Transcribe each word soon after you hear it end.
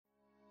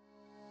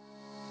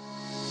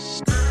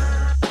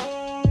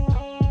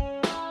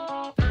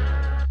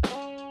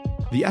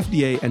The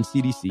FDA and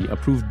CDC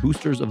approved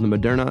boosters of the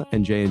Moderna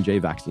and J&J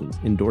vaccines,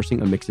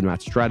 endorsing a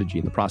mix-and-match strategy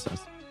in the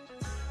process.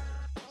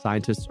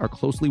 Scientists are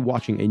closely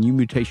watching a new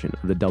mutation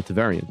of the Delta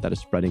variant that is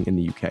spreading in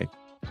the UK.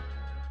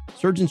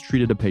 Surgeons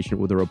treated a patient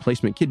with a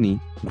replacement kidney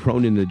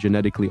grown in a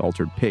genetically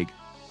altered pig,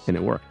 and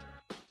it worked.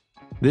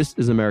 This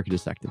is America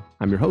Dissected.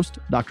 I'm your host,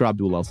 Dr.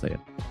 Abdul El-Sayed.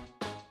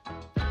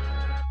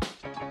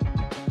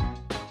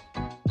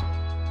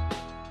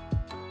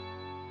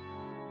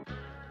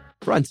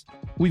 Friends,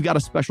 we've got a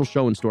special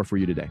show in store for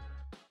you today.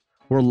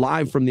 We're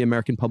live from the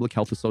American Public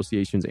Health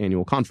Association's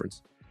annual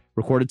conference.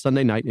 Recorded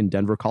Sunday night in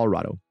Denver,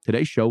 Colorado,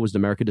 today's show was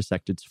America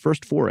Dissected's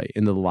first foray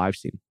into the live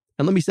scene.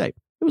 And let me say,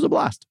 it was a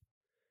blast.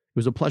 It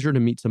was a pleasure to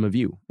meet some of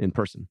you in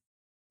person.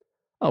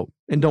 Oh,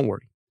 and don't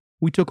worry.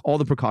 We took all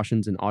the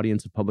precautions an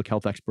audience of public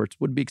health experts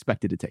would be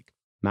expected to take.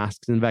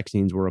 Masks and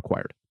vaccines were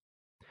required.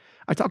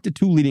 I talked to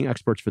two leading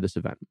experts for this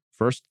event.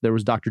 First, there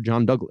was Dr.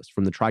 John Douglas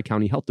from the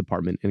Tri-County Health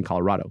Department in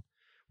Colorado.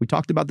 We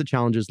talked about the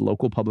challenges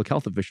local public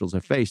health officials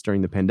have faced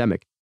during the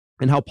pandemic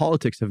and how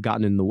politics have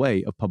gotten in the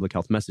way of public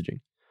health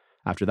messaging.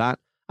 After that,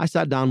 I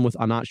sat down with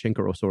Anat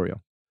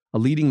Shenker-Osorio, a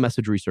leading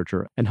message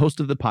researcher and host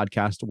of the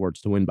podcast Words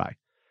to Win By.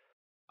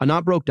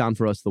 Anat broke down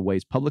for us the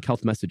ways public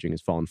health messaging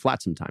has fallen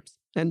flat sometimes,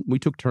 and we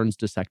took turns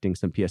dissecting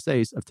some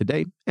PSAs of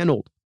today and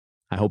old.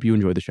 I hope you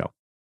enjoy the show.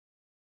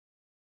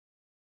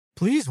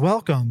 Please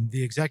welcome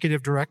the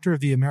Executive Director of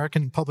the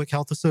American Public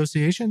Health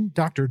Association,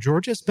 Dr.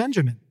 Georges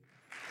Benjamin.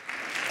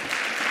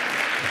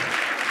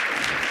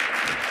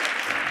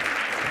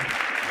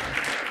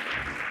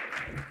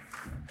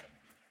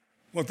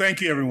 Well,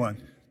 thank you,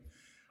 everyone.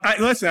 I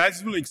was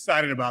really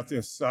excited about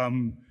this,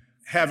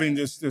 having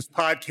this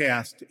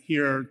podcast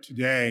here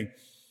today.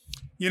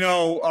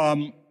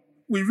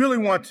 We really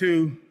want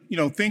to,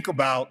 think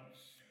about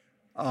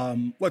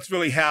what's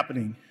really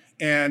happening.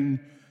 And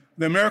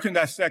the American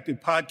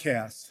Dissected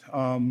podcast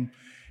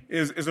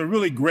is a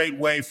really great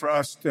way for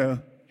us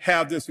to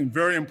have this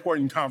very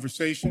important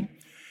conversation.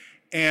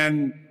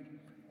 And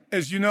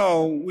as you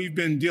know, we've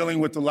been dealing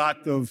with a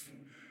lot of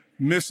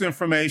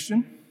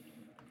misinformation,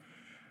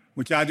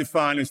 which I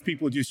define as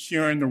people just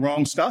sharing the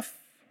wrong stuff,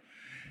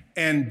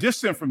 and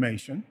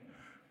disinformation,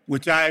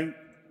 which I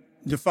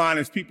define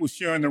as people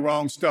sharing the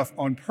wrong stuff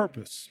on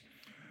purpose,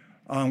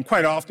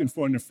 quite often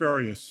for a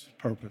nefarious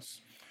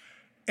purpose.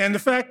 And the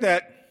fact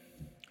that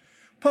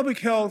public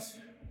health,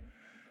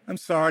 I'm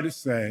sorry to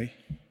say,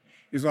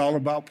 is all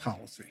about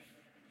policy.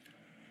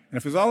 And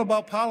if it's all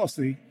about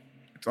policy,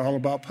 it's all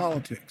about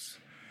politics.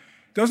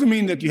 Doesn't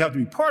mean that you have to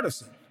be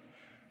partisan.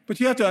 But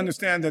you have to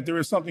understand that there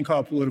is something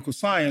called political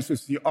science.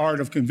 It's the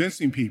art of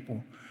convincing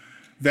people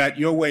that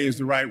your way is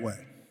the right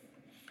way.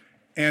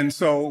 And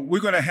so we're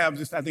going to have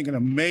just, I think, an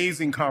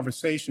amazing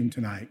conversation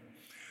tonight.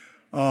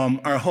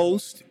 Our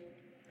host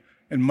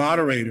and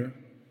moderator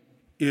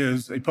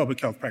is a public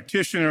health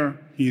practitioner.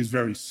 He is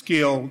very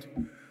skilled.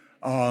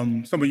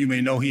 Some of you may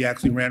know he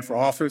actually ran for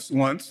office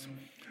once.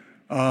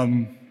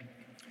 But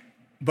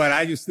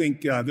I just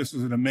think this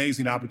is an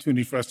amazing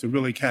opportunity for us to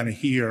really kind of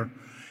hear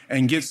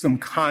and get some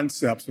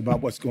concepts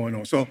about what's going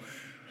on. So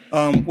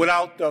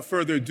without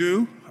further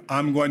ado,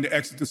 I'm going to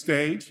exit the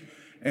stage,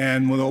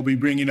 and we'll be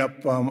bringing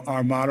up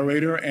our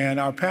moderator and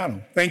our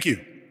panel. Thank you.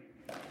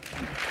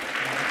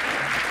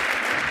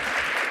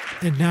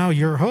 And now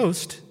your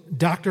host,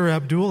 Dr.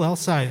 Abdul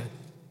El-Sayed.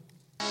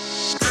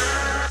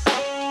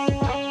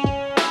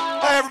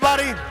 Hi,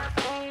 everybody.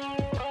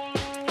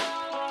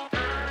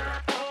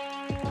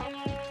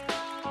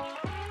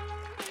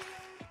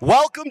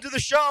 Welcome to the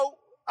show.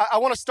 I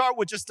want to start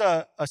with just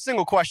a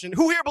single question.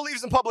 Who here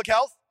believes in public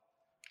health?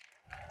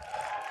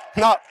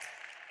 No.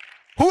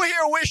 Who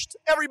here wished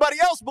everybody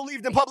else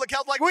believed in public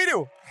health like we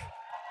do?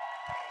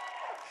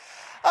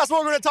 That's what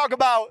we're going to talk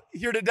about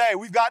here today.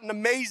 We've got an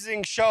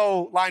amazing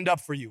show lined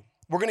up for you.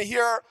 We're going to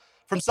hear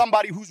from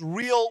somebody whose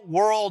real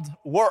world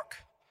work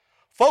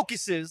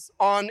focuses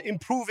on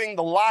improving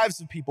the lives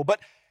of people,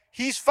 but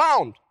he's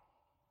found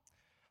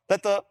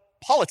that the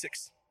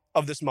politics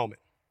of this moment,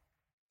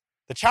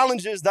 the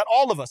challenges that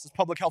all of us as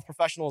public health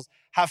professionals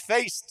have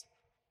faced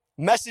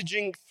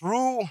messaging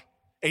through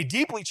a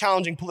deeply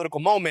challenging political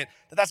moment,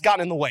 that's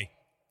gotten in the way.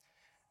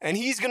 And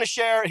he's going to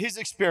share his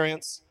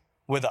experience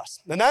with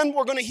us. And then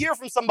we're going to hear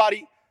from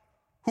somebody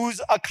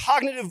who's a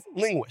cognitive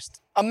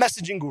linguist, a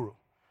messaging guru,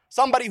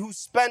 somebody who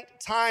spent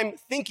time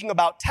thinking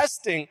about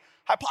testing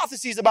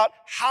hypotheses about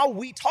how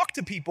we talk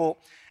to people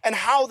and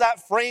how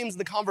that frames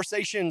the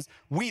conversations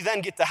we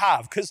then get to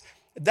have, because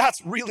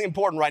that's really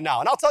important right now.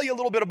 And I'll tell you a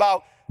little bit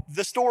about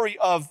the story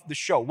of the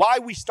show, why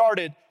we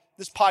started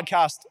this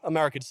podcast,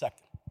 America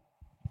Dissected.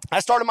 I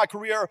started my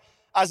career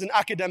as an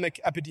academic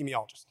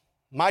epidemiologist.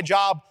 My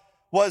job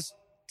was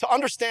to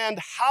understand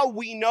how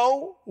we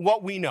know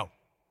what we know,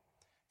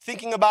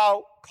 thinking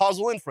about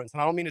causal inference.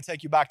 And I don't mean to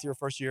take you back to your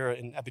first year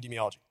in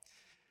epidemiology.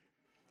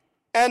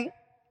 And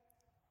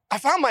I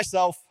found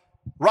myself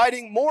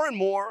writing more and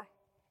more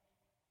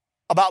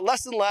about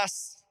less and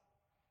less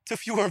to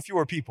fewer and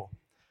fewer people.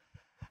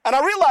 And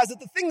I realized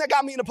that the thing that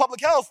got me into public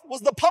health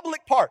was the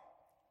public part,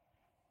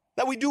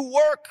 that we do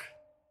work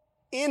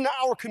in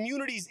our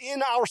communities,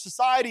 in our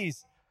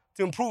societies,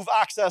 to improve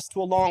access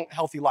to a long,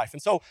 healthy life.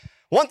 And so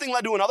one thing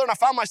led to another, and I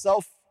found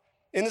myself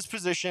in this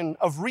position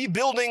of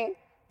rebuilding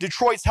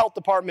Detroit's health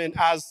department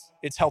as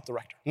its health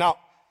director. Now,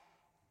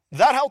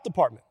 that health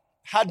department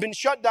had been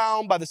shut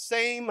down by the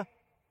same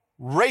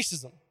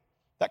racism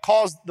that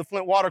caused the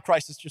Flint water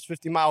crisis just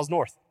 50 miles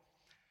north.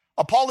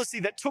 A policy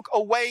that took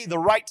away the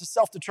right to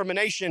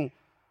self-determination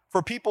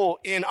for people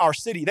in our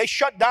city. They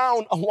shut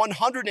down a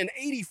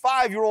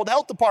 185-year-old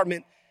health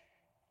department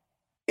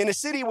in a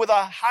city with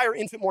a higher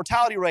infant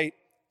mortality rate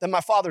than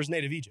my father's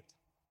native Egypt.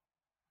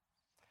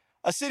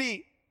 A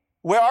city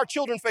where our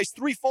children face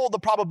threefold the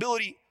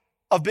probability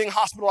of being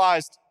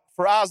hospitalized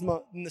for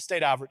asthma than the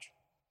state average.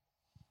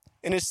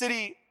 In a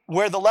city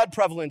where the lead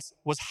prevalence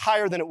was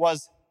higher than it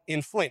was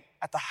in Flint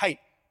at the height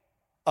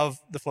of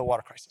the Flint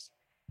water crisis.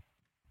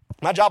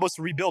 My job was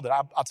to rebuild it.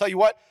 I'll tell you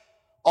what,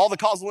 all the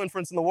causal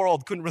inference in the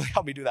world couldn't really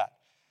help me do that.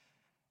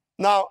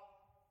 Now,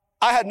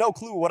 I had no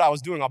clue what I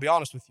was doing, I'll be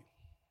honest with you.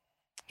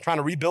 Trying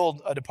to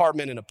rebuild a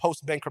department in a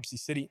post-bankruptcy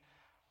city.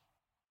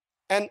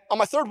 And on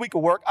my third week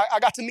of work, I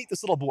got to meet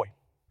this little boy.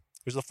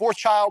 He was the fourth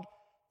child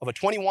of a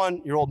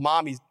 21-year-old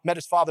mom. He's met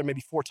his father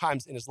maybe 4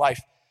 times in his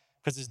life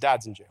because his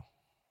dad's in jail.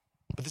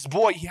 But this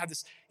boy, he had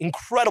this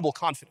incredible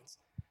confidence.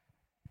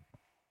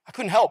 I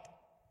couldn't help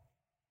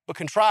but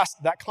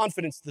contrast that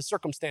confidence to the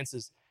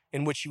circumstances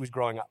in which he was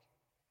growing up.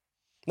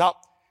 Now,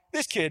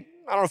 this kid,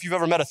 I don't know if you've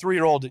ever met a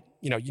 3-year-old that,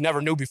 you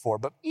never knew before,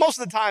 but most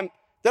of the time,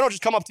 they don't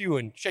just come up to you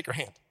and shake your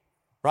hand,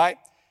 right?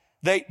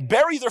 They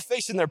bury their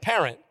face in their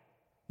parent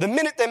the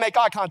minute they make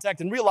eye contact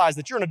and realize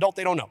that you're an adult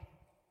they don't know.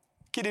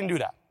 Kid didn't do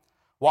that.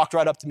 Walked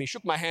right up to me,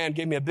 shook my hand,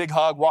 gave me a big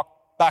hug,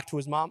 walked back to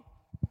his mom.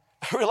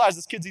 I realized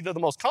this kid's either the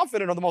most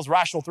confident or the most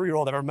rational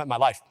 3-year-old I've ever met in my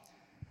life.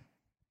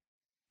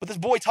 But this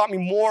boy taught me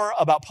more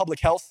about public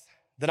health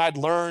than I'd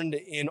learned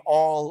in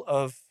all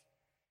of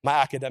my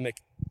academic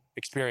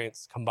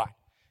experience combined.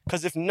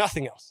 Because if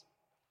nothing else,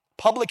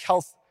 public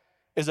health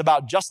is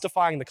about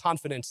justifying the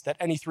confidence that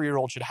any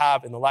 3-year-old should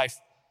have in the life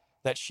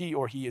that she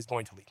or he is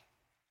going to lead.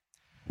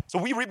 So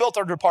we rebuilt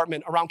our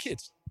department around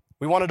kids.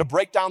 We wanted to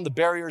break down the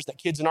barriers that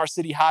kids in our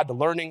city had to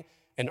learning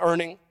and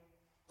earning,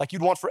 like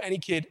you'd want for any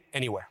kid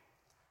anywhere.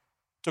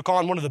 Took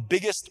on one of the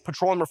biggest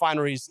petroleum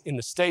refineries in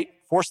the state,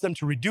 forced them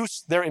to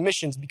reduce their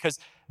emissions because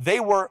they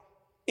were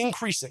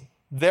increasing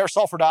their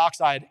sulfur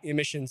dioxide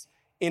emissions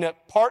in a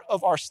part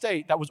of our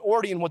state that was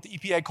already in what the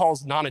EPA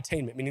calls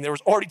non-attainment, meaning there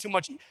was already too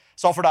much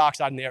sulfur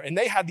dioxide in the air, and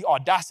they had the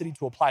audacity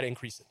to apply to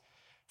increase it.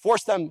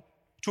 Forced them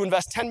to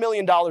invest $10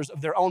 million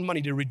of their own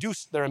money to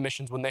reduce their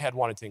emissions when they had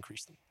wanted to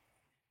increase them.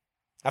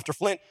 After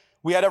Flint,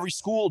 we had every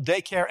school,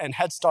 daycare, and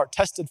Head Start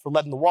tested for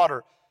lead in the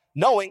water,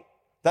 knowing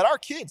that our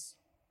kids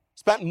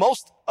spent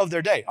most of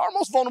their day, our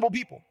most vulnerable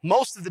people,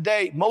 most of the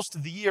day, most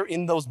of the year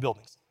in those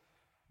buildings.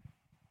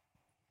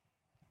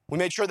 We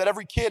made sure that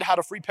every kid had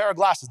a free pair of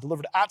glasses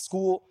delivered at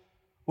school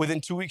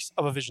within 2 weeks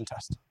of a vision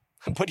test.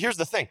 But here's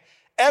the thing.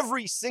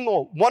 Every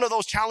single one of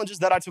those challenges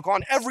that I took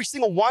on, every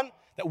single one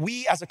that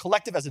we as a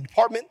collective, as a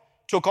department,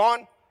 took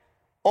on,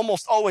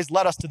 almost always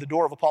led us to the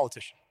door of a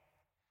politician.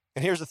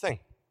 And here's the thing.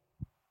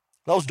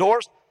 Those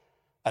doors,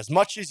 as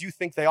much as you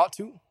think they ought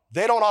to,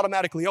 they don't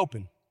automatically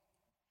open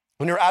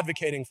when you're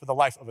advocating for the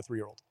life of a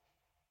 3-year-old.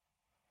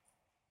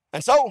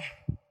 And so,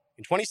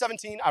 in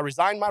 2017, I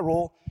resigned my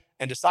role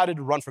and decided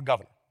to run for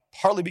governor,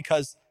 partly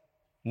because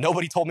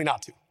nobody told me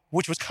not to,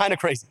 which was kind of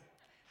crazy.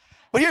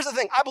 But here's the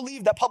thing. I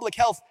believe that public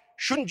health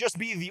shouldn't just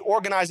be the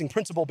organizing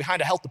principle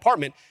behind a health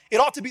department. It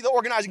ought to be the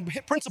organizing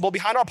principle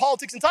behind our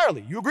politics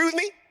entirely. You agree with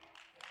me?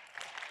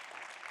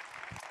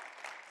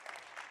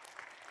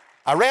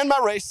 I ran my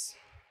race,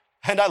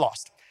 and I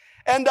lost.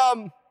 And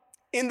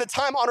in the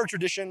time-honored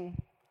tradition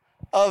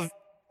of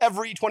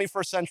every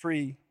 21st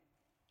century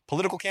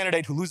political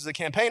candidate who loses a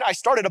campaign, I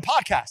started a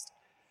podcast.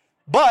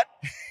 But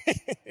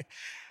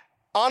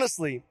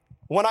honestly,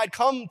 when I'd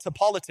come to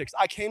politics,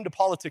 I came to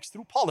politics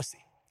through policy.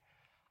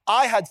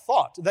 I had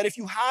thought that if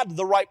you had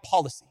the right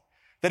policy,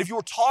 that if you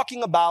were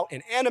talking about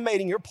and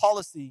animating your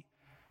policy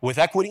with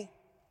equity,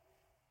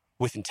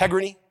 with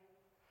integrity,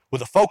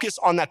 with a focus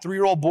on that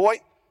 3-year-old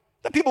boy,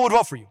 that people would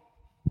vote for you.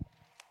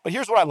 But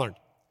here's what I learned.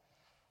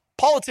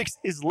 Politics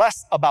is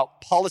less about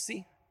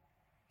policy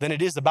than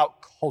it is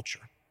about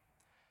culture.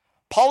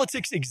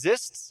 Politics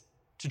exists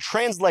to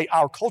translate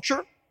our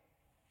culture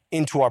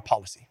into our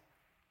policy.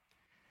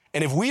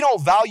 And if we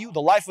don't value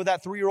the life of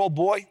that 3-year-old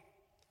boy,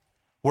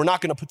 we're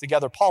not going to put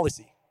together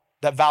policy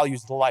that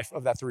values the life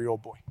of that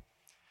 3-year-old boy.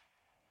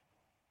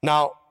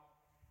 Now,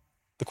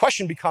 the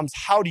question becomes,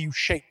 how do you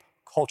shape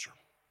culture?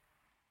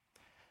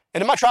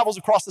 And in my travels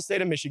across the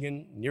state of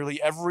Michigan,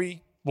 nearly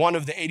every one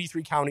of the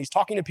 83 counties,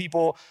 talking to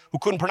people who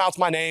couldn't pronounce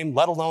my name,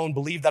 let alone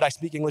believe that I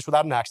speak English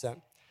without an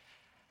accent,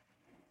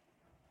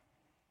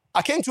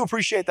 I came to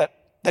appreciate that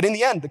in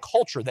the end, the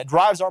culture that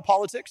drives our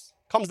politics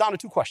comes down to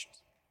 2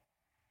 questions.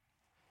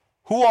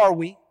 Who are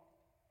we,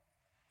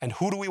 and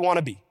who do we want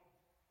to be?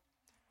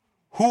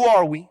 Who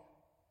are we,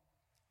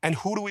 and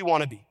who do we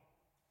want to be?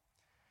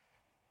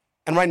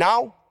 And right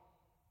now,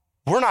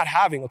 we're not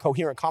having a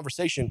coherent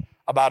conversation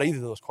about either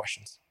of those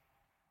questions.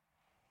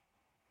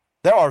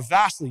 There are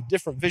vastly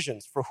different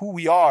visions for who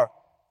we are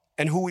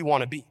and who we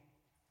want to be.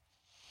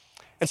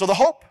 And so the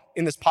hope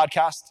in this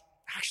podcast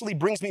actually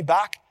brings me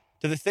back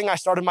to the thing I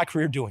started my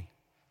career doing.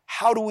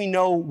 How do we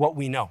know what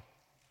we know?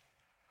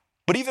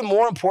 But even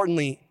more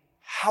importantly,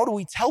 how do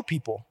we tell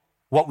people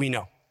what we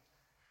know?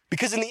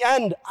 Because in the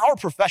end, our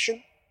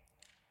profession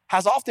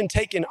has often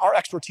taken our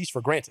expertise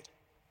for granted.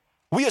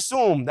 We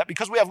assume that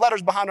because we have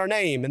letters behind our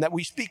name and that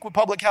we speak with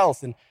public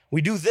health and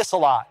we do this a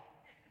lot,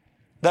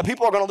 that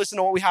people are going to listen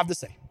to what we have to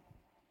say.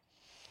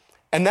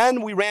 And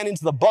then we ran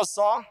into the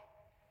buzzsaw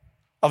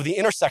of the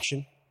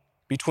intersection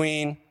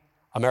between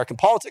American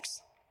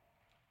politics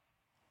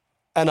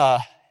and a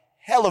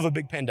hell of a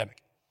big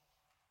pandemic.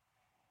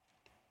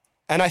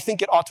 And I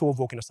think it ought to have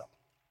woken us up.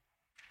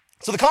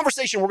 So the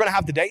conversation we're going to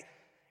have today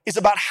is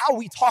about how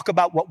we talk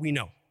about what we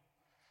know.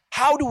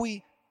 How do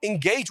we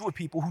engage with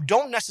people who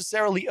don't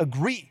necessarily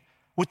agree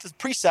with the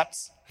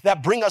precepts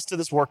that bring us to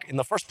this work in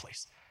the first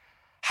place?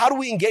 How do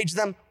we engage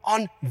them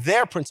on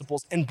their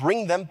principles and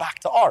bring them back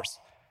to ours?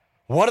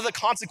 What are the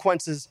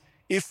consequences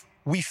if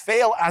we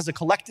fail as a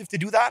collective to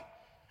do that?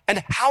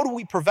 And how do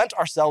we prevent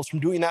ourselves from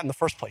doing that in the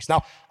first place?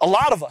 Now, a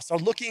lot of us are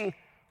looking,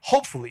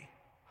 hopefully,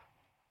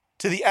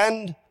 to the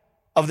end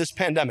of this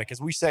pandemic, as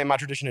we say in my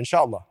tradition,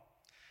 inshallah.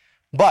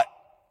 But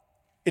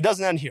it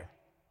doesn't end here.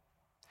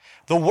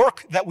 The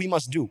work that we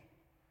must do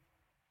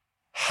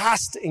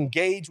has to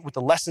engage with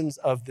the lessons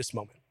of this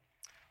moment.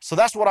 So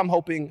that's what I'm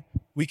hoping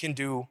we can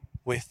do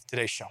with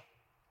today's show.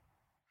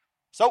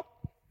 So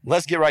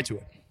let's get right to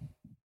it.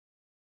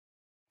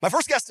 My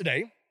first guest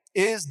today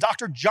is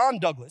Dr. John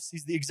Douglas.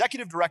 He's the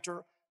executive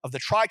director of the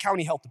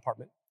Tri-County Health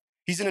Department.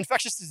 He's an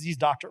infectious disease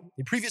doctor.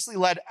 He previously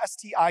led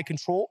STI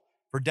control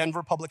for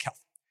Denver Public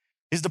Health.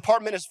 His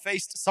department has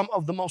faced some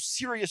of the most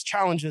serious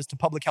challenges to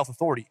public health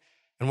authority,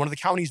 and one of the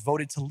counties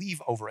voted to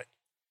leave over it.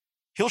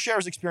 He'll share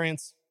his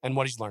experience and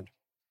what he's learned.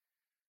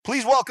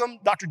 Please welcome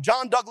Dr.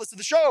 John Douglas to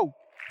the show.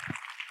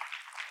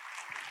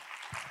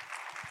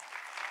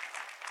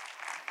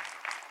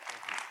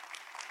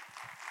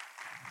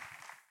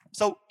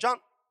 So, John,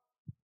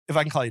 if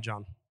I can call you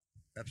John.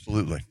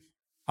 Absolutely.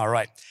 All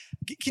right.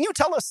 Can you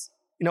tell us,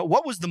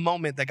 what was the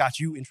moment that got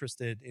you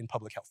interested in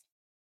public health?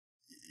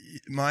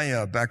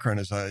 My background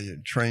is I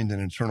trained in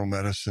internal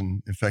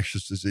medicine,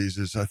 infectious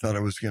diseases. I thought I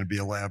was going to be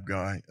a lab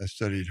guy. I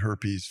studied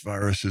herpes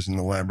viruses in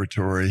the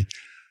laboratory.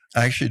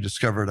 I actually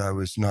discovered I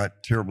was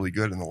not terribly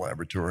good in the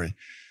laboratory,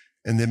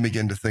 and then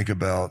began to think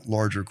about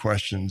larger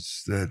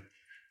questions that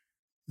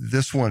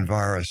this one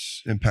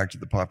virus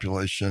impacted the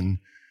population.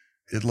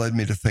 It led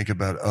me to think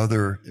about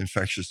other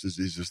infectious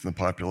diseases in the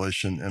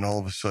population, and all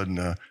of a sudden,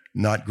 a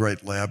not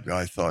great lab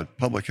guy thought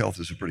public health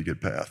is a pretty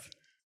good path.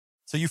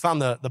 So you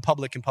found the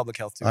public in public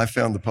health too. I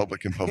found the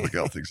public in public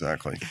health,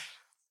 exactly.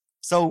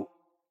 So,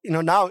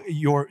 now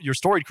your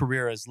storied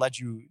career has led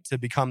you to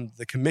become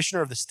the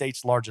commissioner of the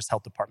state's largest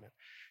health department.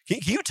 Can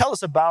you tell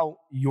us about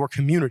your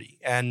community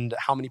and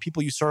how many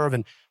people you serve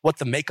and what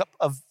the makeup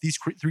of these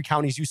three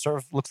counties you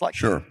serve looks like?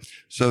 Sure.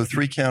 So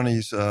 3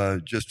 counties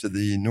just to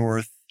the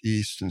north,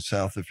 east, and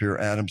south of here,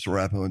 Adams,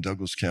 Arapahoe, and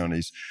Douglas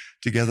counties.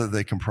 Together,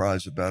 they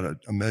comprise about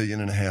 1.5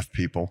 million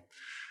people.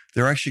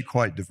 They're actually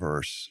quite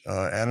diverse.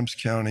 Adams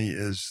County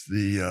is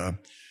the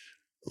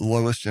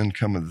lowest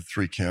income of the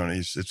 3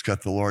 counties. It's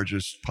got the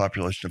largest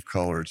population of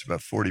color. It's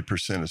about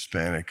 40%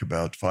 Hispanic,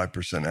 about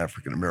 5%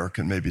 African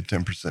American, maybe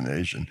 10%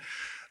 Asian.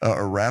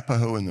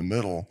 Arapahoe in the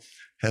middle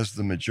has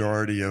the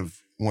majority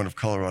of one of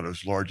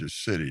Colorado's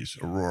largest cities,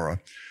 Aurora.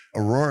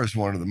 Aurora is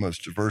one of the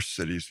most diverse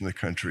cities in the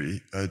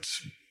country.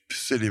 It's a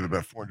city of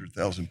about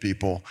 400,000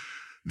 people.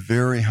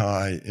 Very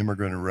high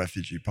immigrant and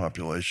refugee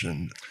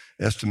population,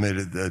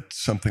 estimated that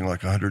something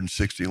like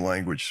 160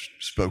 languages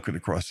spoken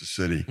across the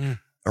city.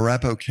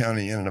 Arapahoe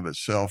County in and of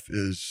itself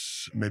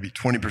is maybe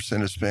 20%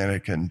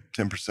 Hispanic and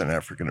 10%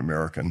 African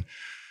American.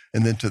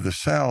 And then to the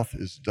south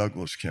is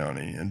Douglas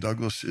County. And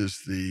Douglas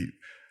is the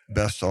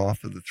best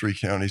off of the 3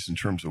 counties in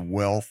terms of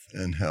wealth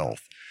and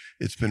health.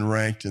 It's been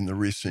ranked in the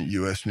recent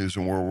U.S. News &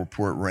 World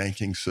Report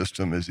ranking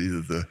system as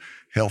either the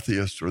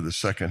healthiest or the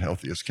second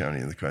healthiest county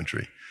in the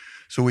country.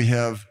 So we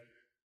have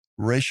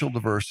racial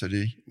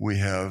diversity, we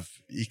have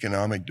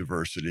economic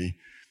diversity,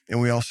 and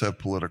we also have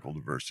political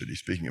diversity,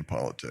 speaking of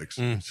politics.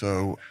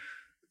 So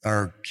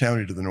our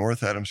county to the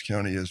north, Adams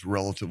County, is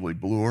relatively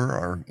bluer.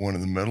 Our one in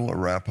the middle,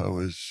 Arapahoe,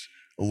 is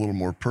a little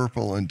more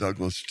purple, and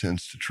Douglas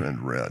tends to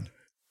trend red.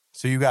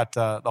 So you got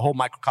the whole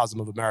microcosm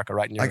of America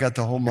right in your I got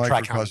the whole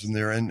microcosm tri-counties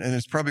there. And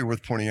it's probably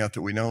worth pointing out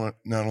that we not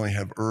only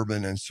have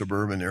urban and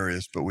suburban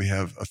areas, but we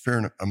have a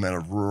fair amount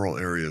of rural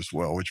area as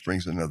well, which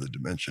brings another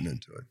dimension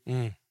into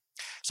it.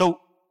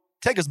 So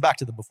take us back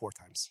to the before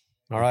times,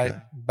 all right?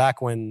 Okay.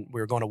 Back when we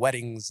were going to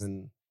weddings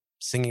and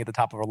singing at the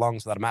top of our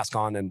lungs without a mask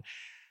on. And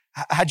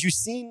had you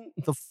seen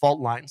the fault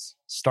lines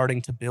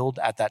starting to build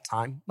at that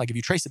time? Like if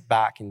you trace it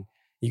back and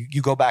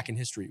you go back in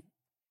history,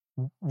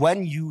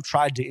 when you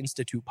tried to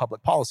institute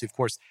public policy, of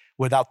course,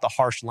 without the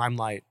harsh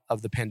limelight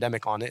of the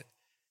pandemic on it,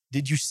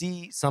 did you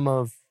see some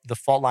of the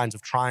fault lines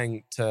of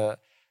trying to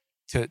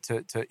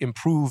to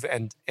improve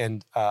and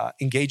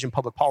engage in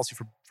public policy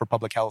for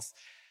public health,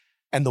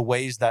 and the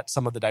ways that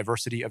some of the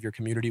diversity of your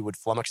community would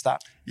flummox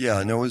that? Yeah,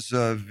 and it was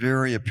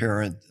very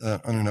apparent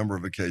on a number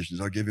of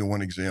occasions. I'll give you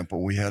one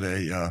example. We had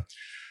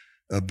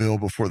a bill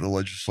before the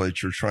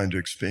legislature trying to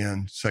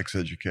expand sex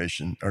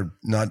education, or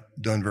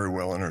not done very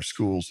well in our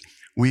schools.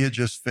 We had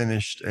just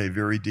finished a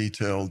very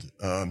detailed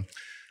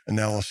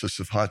analysis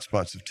of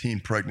hotspots of teen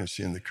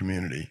pregnancy in the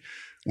community.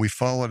 We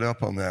followed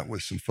up on that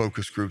with some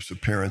focus groups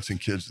of parents and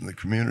kids in the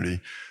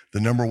community.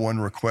 The number one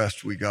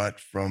request we got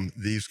from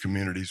these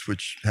communities,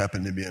 which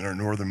happened to be in our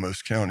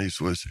northernmost counties,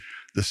 was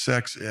the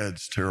sex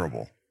ed's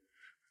terrible.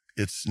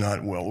 It's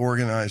not well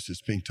organized.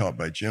 It's being taught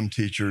by gym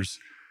teachers.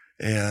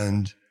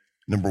 And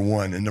number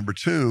one. And number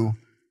two,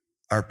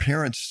 our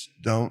parents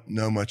don't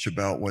know much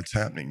about what's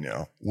happening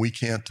now. We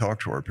can't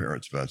talk to our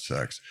parents about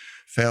sex.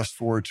 Fast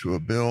forward to a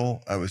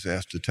bill. I was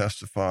asked to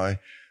testify.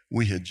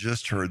 We had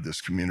just heard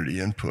this community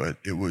input.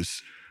 It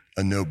was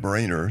a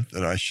no-brainer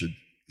that I should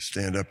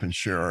stand up and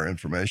share our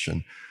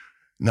information,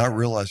 not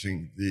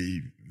realizing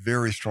the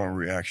very strong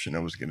reaction I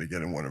was going to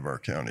get in one of our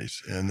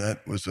counties. And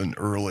that was an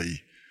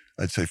early,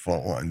 I'd say,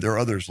 fault line. There are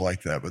others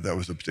like that, but that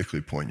was a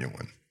particularly poignant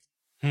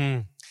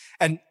one.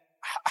 And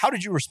how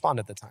did you respond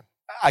at the time?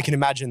 I can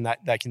imagine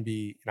that can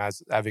be,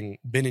 as having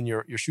been in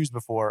your shoes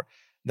before,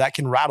 that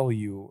can rattle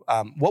you.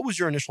 What was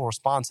your initial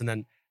response? And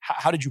then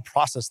how did you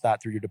process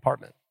that through your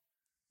department?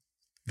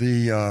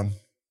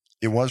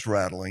 It was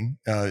rattling.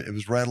 It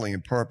was rattling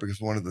in part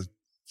because one of the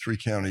three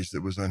counties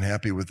that was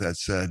unhappy with that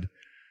said,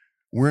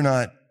 "We're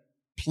not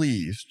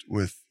pleased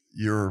with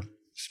your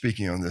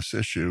speaking on this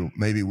issue.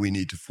 Maybe we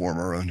need to form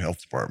our own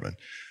health department."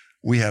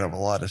 We had a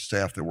lot of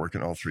staff that work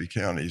in all three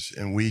counties,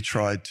 and we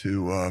tried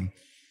to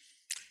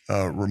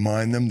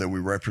remind them that we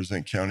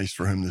represent counties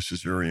for whom this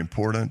is very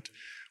important.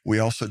 We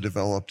also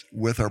developed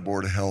with our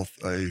Board of Health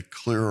a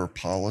clearer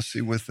policy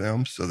with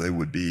them so they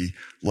would be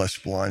less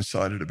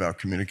blindsided about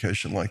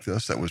communication like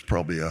this. That was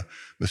probably a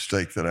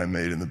mistake that I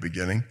made in the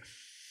beginning.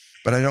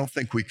 But I don't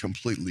think we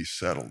completely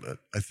settled it.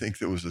 I think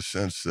there was a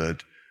sense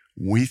that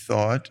we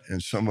thought,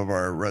 and some of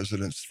our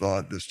residents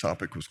thought, this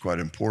topic was quite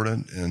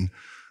important, and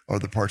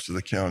other parts of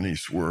the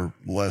counties were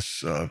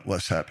less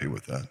happy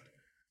with that.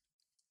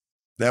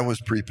 That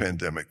was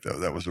pre-pandemic, though.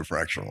 That was a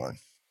fracture line.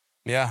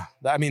 Yeah.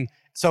 I mean,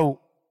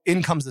 so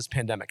in comes this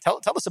pandemic.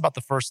 Tell us about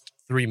the first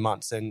 3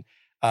 months. And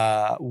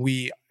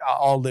we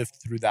all lived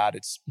through that.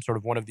 It's sort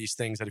of one of these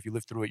things that if you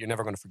live through it, you're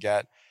never going to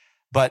forget.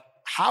 But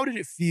how did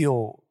it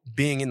feel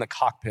being in the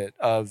cockpit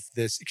of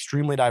this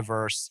extremely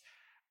diverse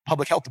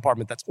public health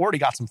department that's already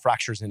got some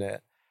fractures in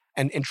it,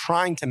 and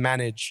trying to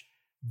manage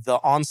the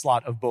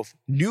onslaught of both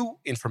new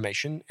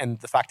information and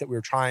the fact that we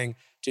were trying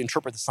to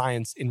interpret the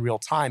science in real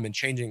time and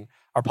changing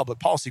our public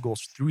policy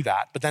goals through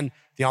that, but then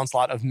the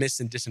onslaught of mis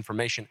and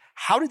disinformation?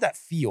 How did that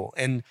feel?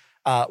 And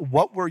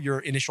what were your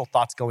initial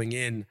thoughts going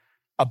in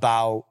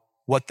about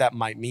what that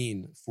might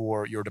mean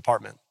for your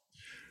department?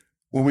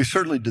 Well, we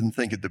certainly didn't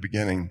think at the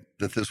beginning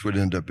that this would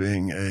end up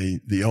being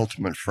the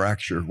ultimate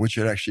fracture, which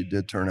it actually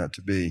did turn out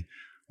to be.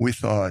 We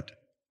thought,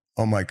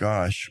 oh my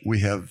gosh, we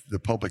have the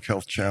public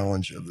health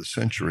challenge of the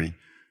century.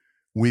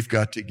 We've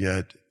got to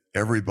get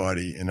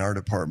everybody in our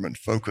department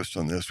focused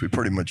on this. We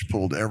pretty much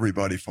pulled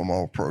everybody from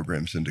all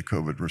programs into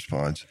COVID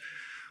response.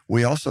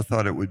 We also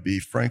thought it would be,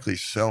 frankly,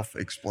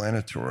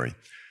 self-explanatory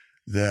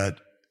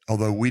that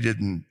although we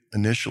didn't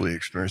initially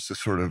experience the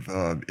sort of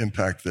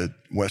impact that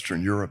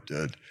Western Europe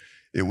did,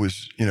 it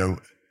was,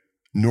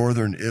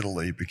 Northern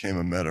Italy became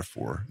a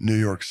metaphor. New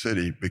York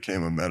City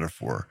became a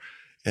metaphor.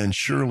 And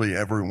surely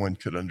everyone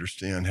could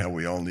understand how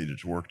we all needed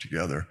to work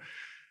together.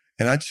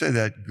 And I'd say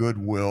that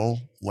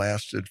goodwill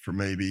lasted for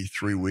maybe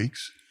 3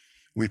 weeks.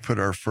 We put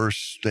our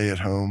first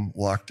stay-at-home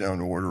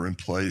lockdown order in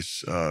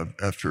place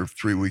after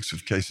 3 weeks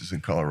of cases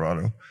in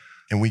Colorado.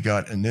 And we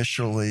got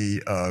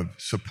initially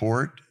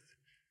support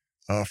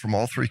from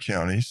all three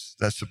counties.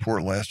 That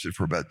support lasted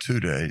for about 2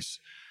 days.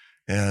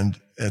 And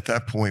at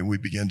that point, we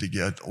began to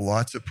get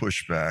lots of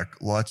pushback,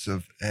 lots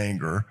of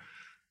anger,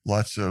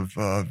 lots of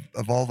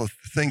all the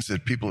things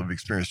that people have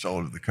experienced all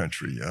over the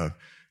country,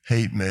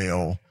 hate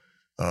mail,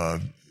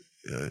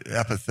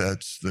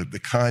 epithets. The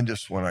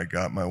kindest one I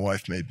got, my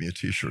wife made me a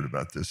T-shirt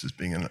about this as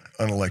being an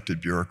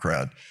unelected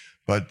bureaucrat.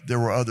 But there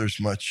were others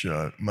much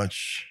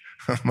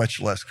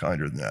less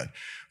kinder than that.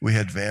 We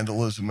had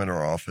vandalism in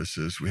our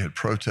offices. We had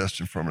protests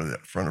in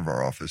front of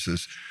our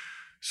offices.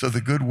 So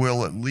the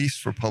goodwill, at least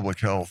for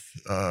public health,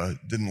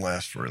 didn't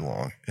last very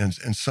long. And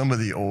some of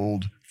the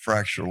old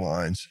fracture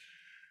lines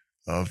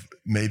of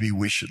maybe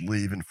we should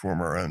leave and form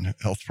our own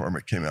health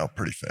department came out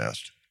pretty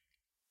fast.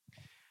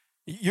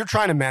 You're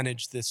trying to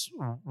manage this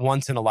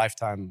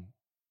once-in-a-lifetime,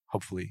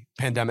 hopefully,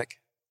 pandemic.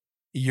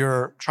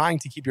 You're trying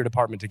to keep your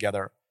department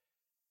together.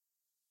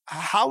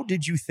 How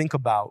did you think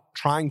about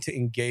trying to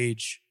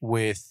engage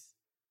with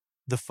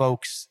the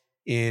folks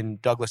in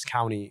Douglas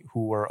County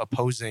who were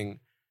opposing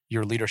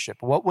your leadership?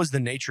 What was the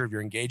nature of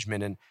your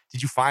engagement? And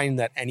did you find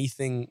that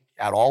anything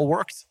at all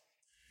worked?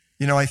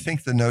 I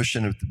think the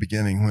notion at the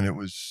beginning when it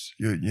was,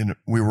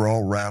 we were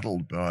all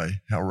rattled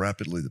by how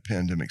rapidly the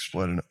pandemic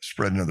spread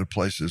in other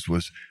places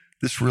was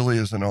this really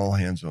is an all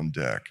hands on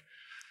deck.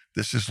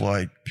 This is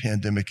like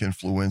pandemic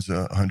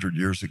influenza 100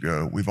 years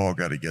ago. We've all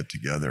got to get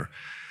together.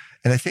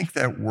 And I think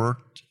that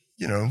worked,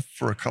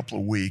 for a couple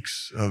of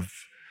weeks of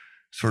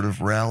sort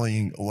of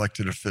rallying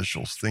elected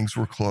officials. Things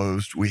were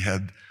closed. We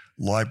had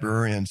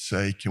librarians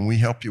say, can we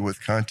help you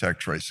with contact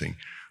tracing?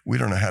 We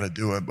don't know how to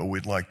do it, but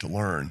we'd like to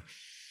learn.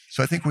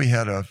 So I think we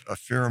had a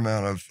fair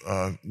amount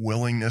of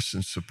willingness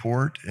and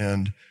support.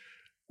 And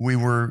we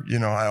were,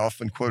 I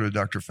often quoted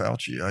Dr.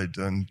 Fauci. I'd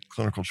done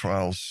clinical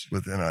trials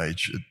with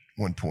NIH at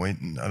one point,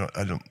 and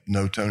I don't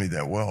know Tony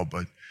that well,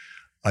 but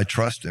I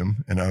trust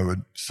him and I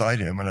would cite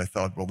him. And I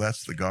thought, well,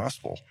 that's the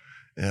gospel.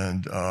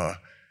 And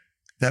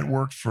that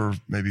worked for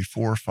maybe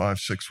 4, 5,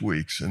 6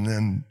 weeks. And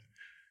then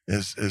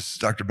as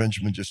Dr.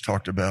 Benjamin just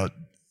talked about,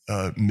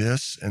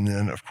 mis, and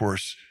then of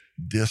course,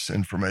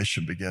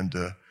 disinformation began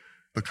to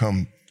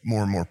become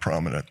more and more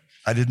prominent.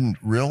 I didn't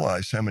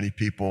realize how many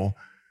people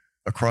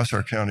across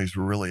our counties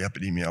were really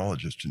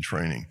epidemiologists in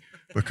training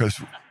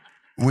because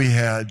we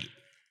had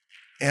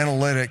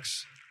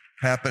analytics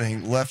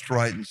happening left,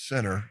 right, and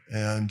center,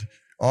 and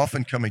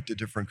often coming to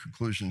different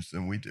conclusions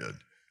than we did.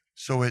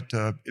 So it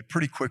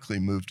pretty quickly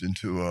moved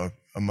into a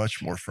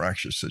much more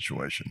fractious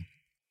situation.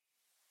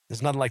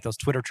 There's nothing like those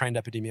Twitter-trained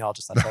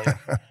epidemiologists, I'll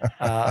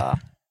tell you.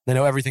 They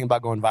know everything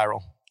about going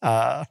viral.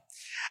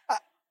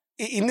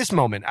 In this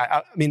moment,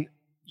 I mean,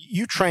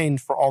 you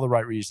trained for all the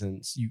right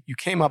reasons. You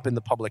came up in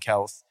the public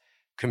health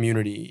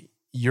community.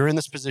 You're in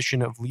this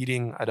position of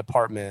leading a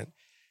department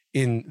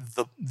in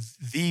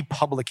the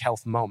public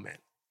health moment.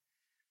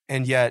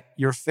 And yet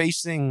you're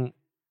facing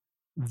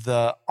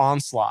the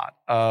onslaught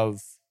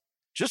of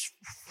just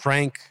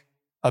frank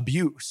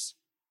abuse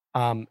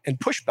and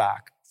pushback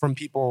from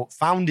people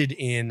founded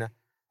in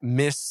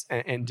mis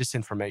and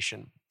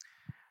disinformation.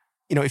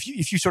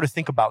 If you sort of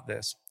think about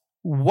this,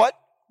 what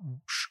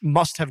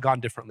must have gone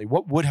differently?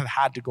 What would have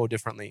had to go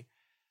differently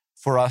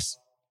for us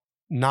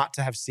not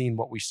to have seen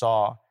what we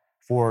saw,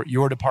 for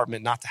your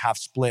department not to have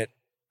split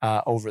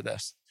over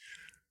this?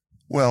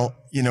 Well,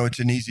 it's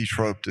an easy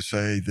trope to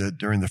say that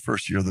during the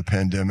first year of the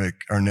pandemic,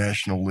 our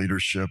national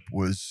leadership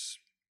was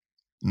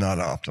not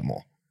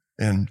optimal.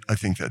 And I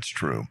think that's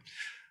true.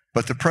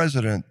 But the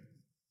president,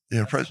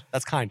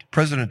 that's kind.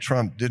 President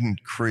Trump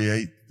didn't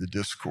create the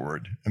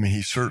discord. I mean,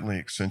 he certainly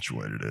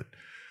accentuated it.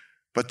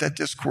 But that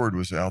discord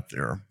was out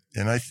there.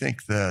 And I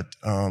think that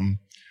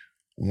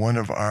one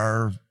of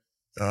our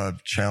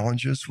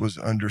challenges was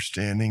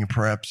understanding,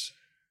 perhaps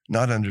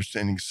not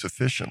understanding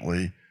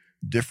sufficiently,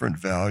 different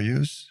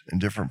values in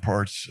different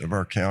parts of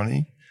our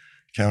counties.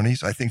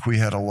 I think we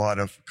had a lot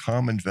of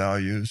common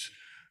values,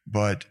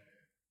 but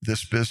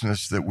this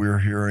business that we're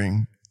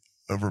hearing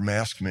over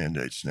mask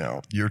mandates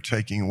now, you're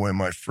taking away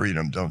my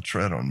freedom, don't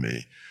tread on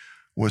me,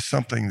 was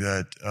something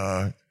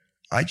that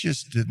I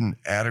just didn't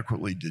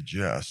adequately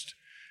digest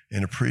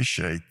and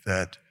appreciate,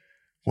 that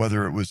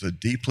whether it was a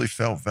deeply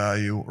felt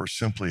value or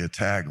simply a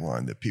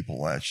tagline that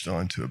people latched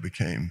onto, it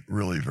became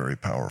really very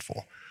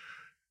powerful.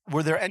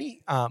 Were there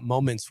any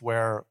moments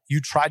where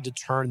you tried to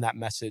turn that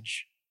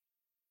message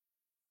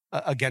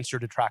against your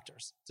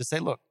detractors to say,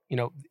 look,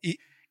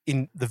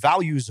 in the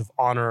values of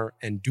honor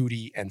and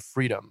duty and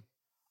freedom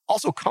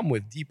also come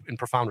with deep and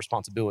profound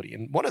responsibility?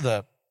 And one of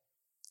the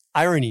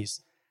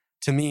ironies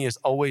to me is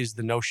always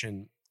the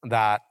notion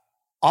that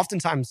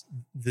oftentimes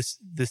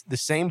the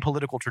same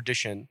political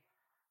tradition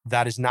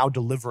that is now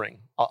delivering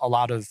a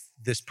lot of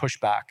this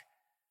pushback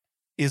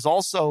is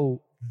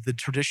also the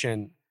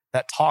tradition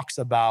that talks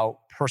about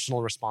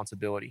personal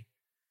responsibility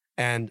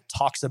and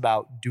talks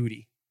about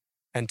duty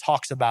and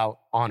talks about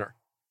honor.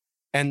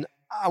 And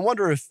I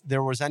wonder if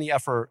there was any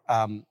effort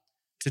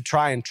to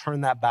try and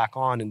turn that back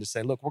on and to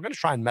say, look, we're going to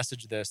try and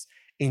message this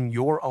in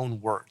your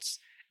own words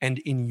and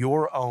in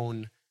your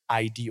own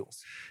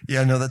ideals.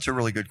 Yeah, no, that's a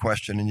really good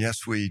question. And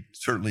yes, we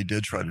certainly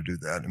did try to do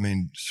that. I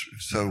mean,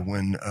 so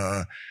when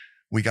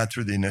we got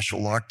through the initial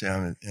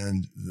lockdown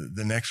and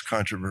the next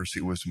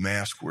controversy was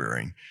mask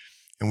wearing.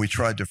 And we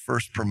tried to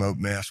first promote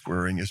mask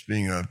wearing as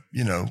being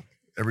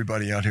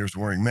everybody out here is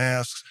wearing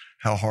masks.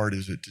 How hard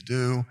is it to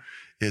do?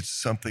 It's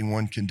something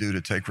one can do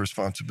to take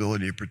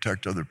responsibility to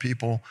protect other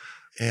people.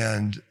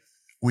 And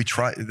we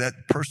try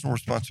that. Personal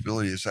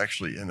responsibility is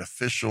actually an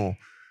official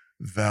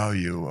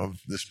value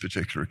of this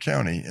particular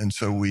county. And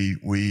so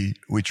we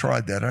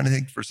tried that. And I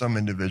think for some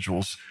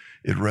individuals,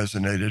 it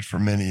resonated. For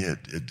many,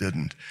 it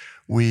didn't.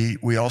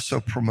 We also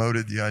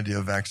promoted the idea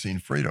of vaccine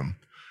freedom.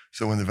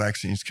 So when the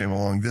vaccines came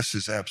along, this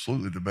is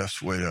absolutely the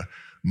best way to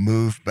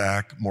move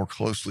back more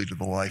closely to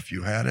the life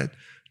you had it,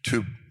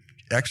 to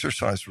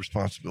exercise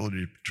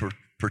responsibility to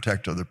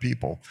protect other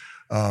people,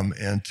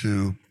 and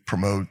to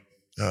promote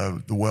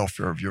the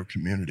welfare of your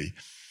community.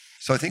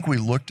 So I think we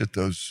looked at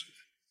those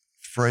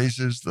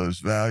phrases, those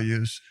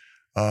values,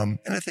 and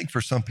I think for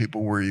some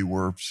people we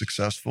were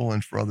successful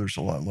and for others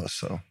a lot less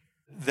so.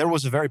 There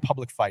was a very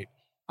public fight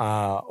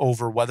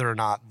over whether or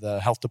not the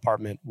health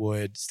department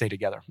would stay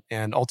together.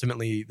 And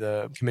ultimately,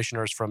 the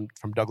commissioners from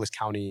Douglas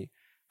County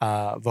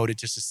voted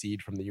to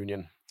secede from the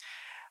union.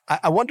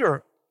 I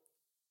wonder,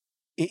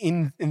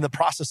 in the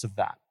process of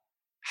that,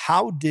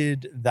 how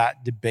did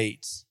that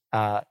debate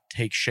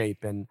take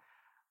shape? And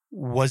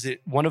was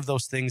it one of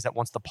those things that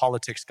once the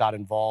politics got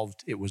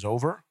involved, it was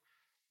over?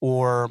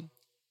 Or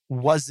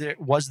was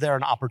there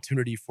an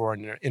opportunity for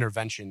an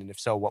intervention? And if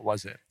so, what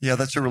was it? Yeah,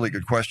 that's a really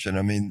good question.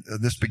 I mean,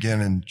 this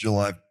began in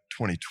July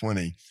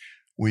 2020.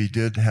 We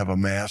did have a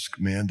mask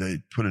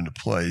mandate put into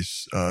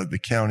place.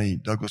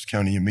 Douglas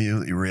County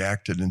immediately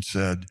reacted and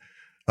said,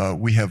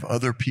 we have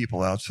other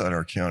people outside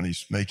our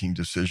counties making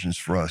decisions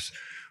for us.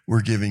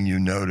 We're giving you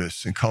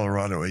notice. In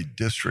Colorado, a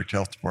district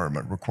health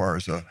department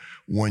requires a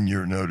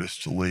 1-year notice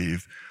to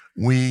leave.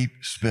 We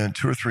spent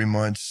 2 or 3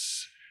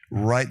 months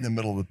right in the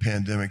middle of the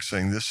pandemic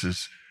saying this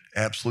is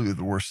absolutely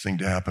the worst thing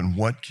to happen.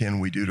 What can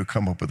we do to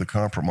come up with a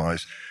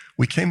compromise?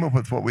 We came up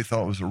with what we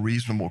thought was a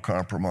reasonable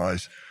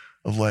compromise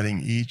of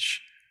letting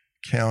each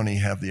county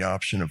have the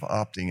option of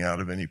opting out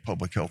of any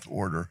public health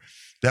order.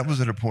 That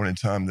was at a point in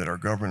time that our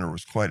governor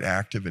was quite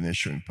active in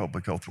issuing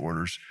public health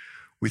orders.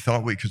 We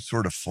thought we could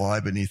sort of fly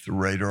beneath the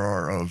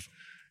radar of,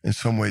 in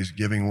some ways,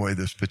 giving away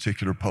this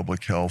particular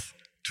public health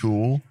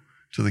tool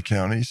to the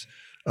counties.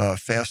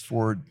 Fast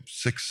forward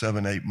 6,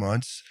 7, 8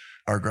 months,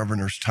 our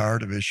governor's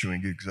tired of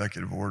issuing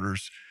executive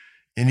orders.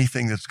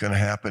 Anything that's going to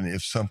happen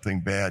if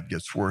something bad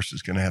gets worse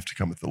is going to have to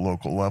come at the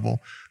local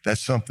level. That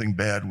something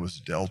bad was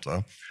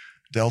Delta.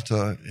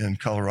 Delta in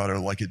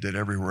Colorado, like it did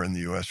everywhere in the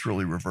U.S.,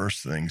 really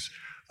reversed things.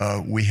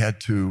 We had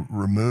to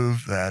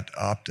remove that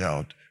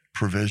opt-out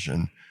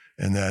provision,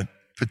 and that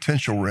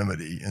potential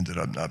remedy ended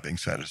up not being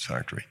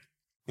satisfactory.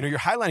 You know, you're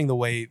highlighting the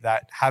way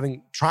that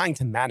trying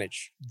to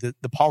manage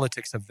the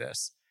politics of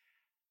this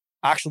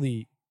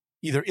actually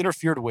either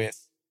interfered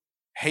with,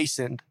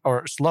 hastened,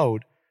 or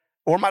slowed,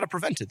 or might have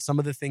prevented some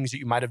of the things that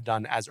you might have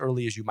done as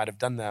early as you might have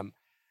done them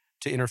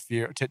to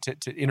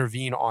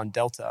intervene on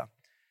Delta.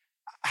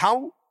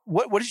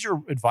 What is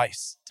your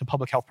advice to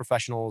public health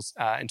professionals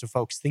and to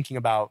folks thinking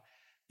about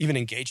even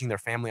engaging their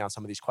family on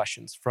some of these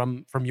questions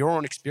from your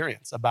own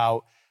experience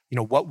about, you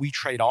know, what we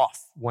trade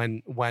off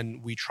when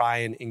we try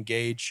and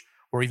engage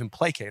or even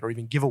placate or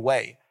even give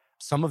away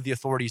some of the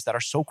authorities that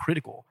are so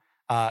critical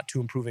to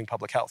improving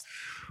public health?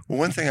 Well,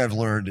 one thing I've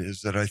learned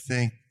is that I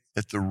think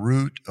at the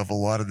root of a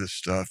lot of this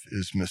stuff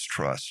is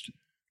mistrust,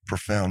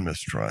 profound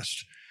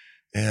mistrust.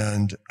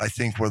 And I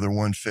think whether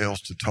one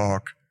fails to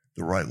talk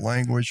the right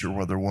language or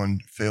whether one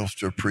fails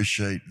to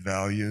appreciate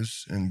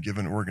values in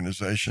given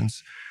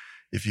organizations,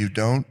 if you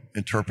don't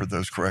interpret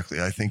those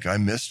correctly, I think I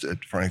missed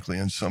it, frankly,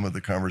 in some of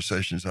the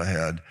conversations I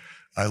had.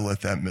 I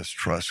let that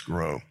mistrust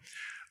grow.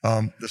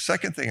 The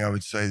second thing I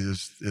would say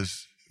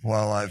is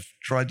while I've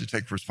tried to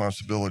take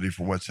responsibility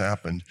for what's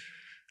happened,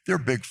 there are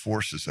big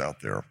forces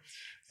out there.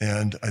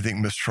 And I think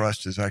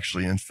mistrust has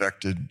actually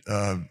infected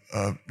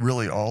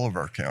really all of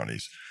our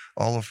counties,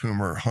 all of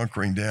whom are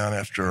hunkering down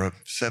after a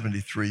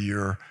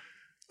 73-year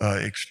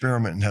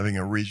experiment in having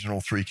a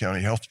regional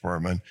 3-county health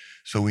department.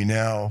 So we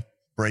now,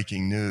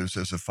 breaking news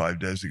as of 5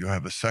 days ago,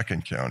 have a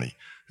second county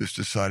who's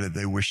decided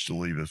they wish to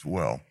leave as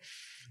well.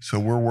 So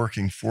we're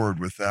working forward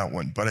with that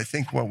one. But I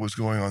think what was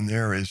going on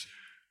there is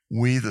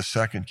we, the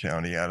second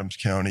county, Adams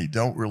County,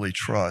 don't really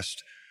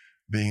trust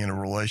being in a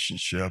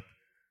relationship.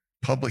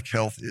 Public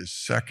health is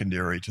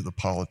secondary to the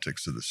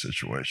politics of the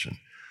situation.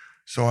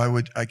 So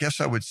I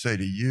guess I would say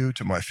to you,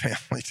 to my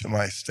family, to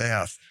my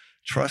staff,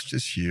 trust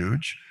is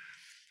huge.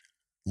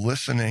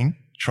 Listening,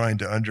 trying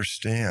to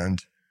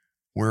understand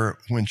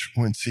when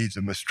seeds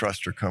of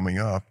mistrust are coming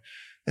up,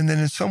 and then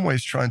in some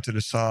ways trying to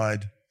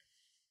decide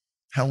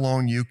how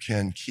long you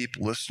can keep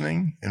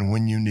listening and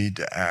when you need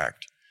to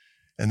act.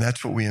 And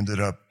that's what we ended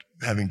up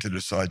having to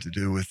decide to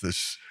do with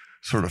this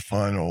sort of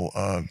final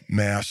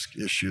mask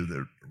issue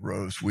that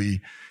arose.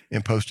 We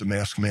imposed a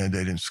mask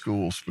mandate in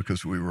schools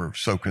because we were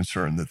so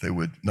concerned that they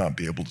would not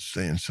be able to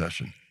stay in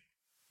session.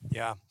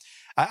 Yeah,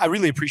 I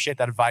really appreciate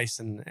that advice.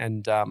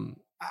 And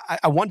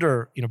I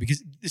wonder, you know,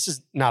 because this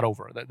is not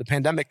over. The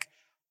pandemic,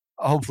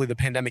 hopefully the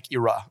pandemic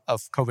era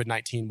of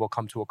COVID-19 will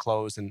come to a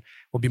close and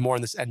we'll be more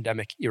in this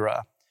endemic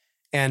era.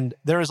 And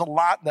there is a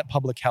lot that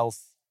public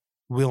health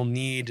will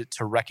need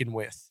to reckon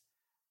with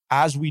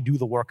as we do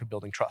the work of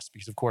building trust,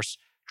 because of course,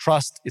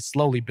 trust is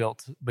slowly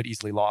built, but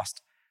easily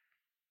lost.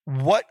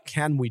 What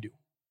can we do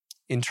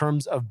in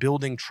terms of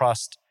building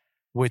trust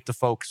with the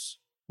folks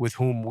with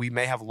whom we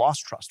may have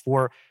lost trust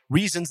for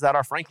reasons that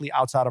are frankly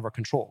outside of our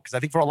control? Because I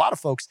think for a lot of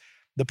folks,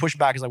 the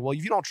pushback is like, well,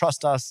 if you don't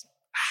trust us,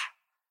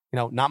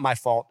 not my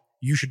fault.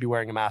 You should be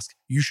wearing a mask.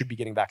 You should be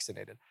getting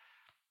vaccinated.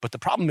 But the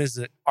problem is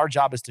that our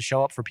job is to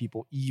show up for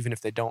people, even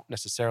if they don't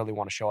necessarily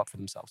want to show up for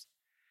themselves.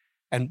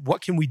 And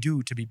what can we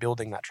do to be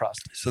building that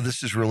trust? So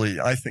this is really,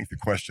 I think, the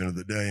question of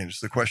the day. And it's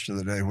the question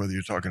of the day, whether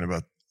you're talking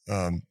about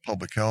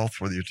public health,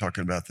 whether you're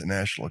talking about the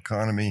national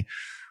economy,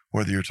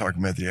 whether you're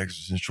talking about the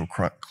existential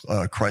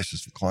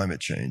crisis of climate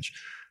change.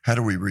 How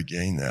do we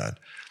regain that?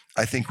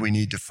 I think we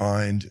need to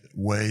find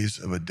ways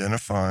of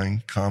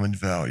identifying common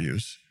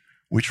values.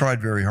 We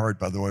tried very hard,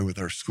 by the way, with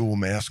our school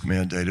mask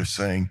mandate of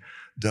saying,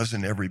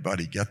 doesn't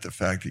everybody get the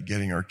fact that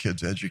getting our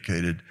kids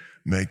educated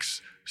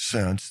makes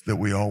sense, that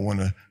we all want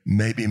to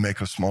maybe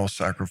make a small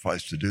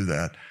sacrifice to do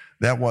that?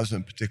 That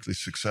wasn't particularly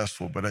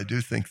successful, but I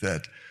do think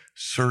that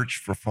search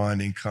for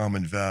finding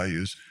common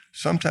values,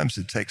 sometimes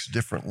it takes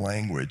different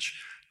language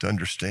to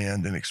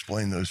understand and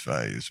explain those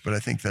values, but I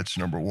think that's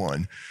number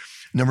one.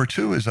 Number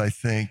two is, I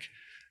think,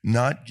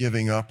 not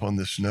giving up on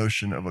this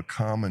notion of a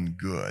common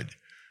good.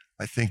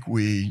 I think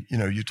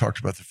you talked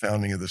about the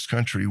founding of this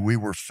country. We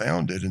were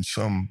founded in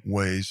some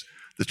ways.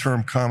 The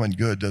term common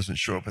good doesn't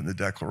show up in the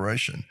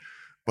Declaration,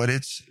 but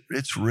it's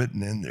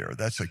written in there.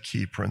 That's a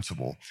key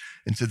principle.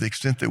 And to the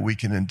extent that we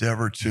can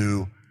endeavor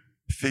to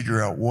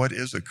figure out what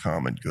is a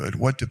common good,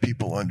 what do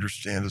people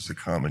understand as a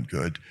common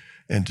good,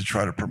 and to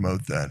try to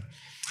promote that.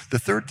 The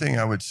third thing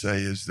I would say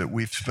is that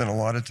we've spent a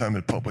lot of time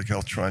in public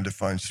health trying to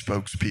find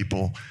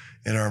spokespeople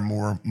in our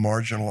more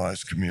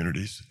marginalized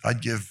communities.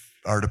 I'd give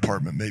our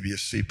department maybe a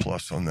C+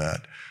 on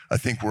that. I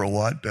think we're a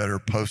lot better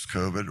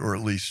post-COVID, or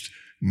at least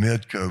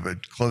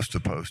mid-COVID, close to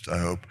post, I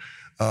hope,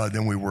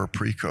 than we were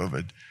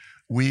pre-COVID.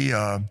 We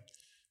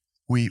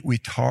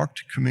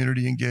talked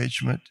community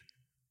engagement,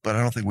 but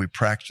I don't think we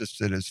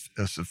practiced it as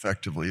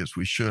effectively as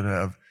we should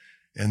have.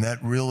 And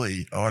that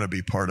really ought to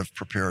be part of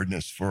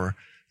preparedness for,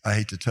 I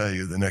hate to tell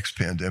you, the next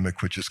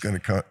pandemic, which is going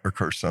to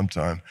occur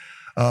sometime.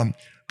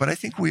 But I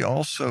think we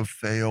also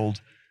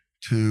failed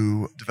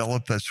to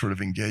develop that sort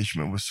of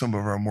engagement with some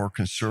of our more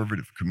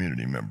conservative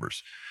community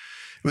members.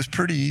 It was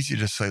pretty easy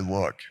to say,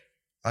 look,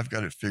 I've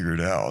got it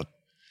figured out.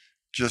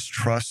 Just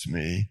trust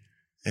me.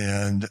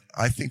 And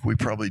I think we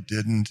probably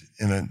didn't,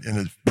 in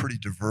a pretty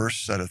diverse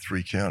set of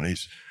 3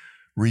 counties,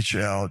 reach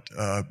out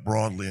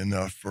broadly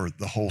enough for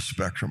the whole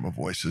spectrum of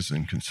voices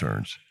and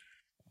concerns.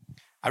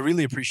 I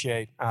really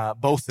appreciate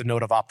both the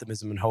note of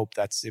optimism and hope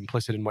that's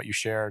implicit in what you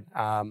shared.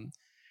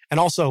 And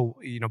also,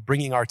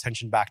 bringing our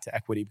attention back to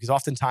equity, because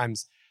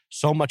oftentimes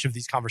so much of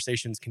these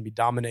conversations can be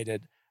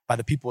dominated by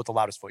the people with the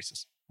loudest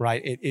voices,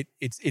 right?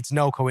 It's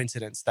no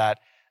coincidence that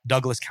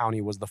Douglas County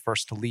was the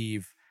first to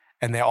leave,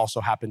 and they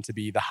also happened to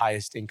be the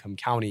highest income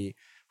county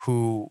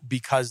who,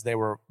 because they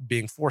were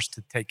being forced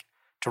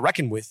to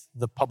reckon with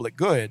the public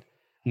good,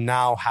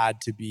 now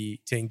had to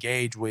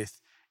engage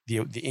with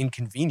the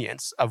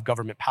inconvenience of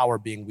government power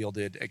being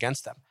wielded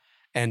against them.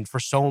 And for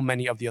so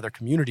many of the other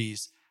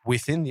communities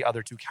within the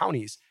other 2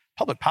 counties,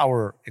 public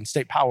power and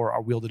state power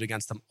are wielded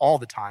against them all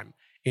the time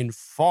in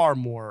far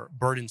more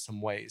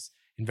burdensome ways,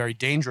 in very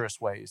dangerous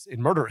ways,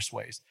 in murderous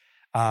ways.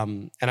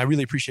 And I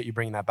really appreciate you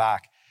bringing that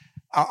back.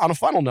 On a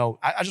final note,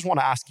 I just want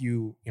to ask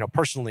you,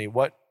 personally,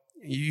 what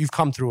you've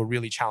come through a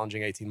really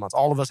challenging 18 months.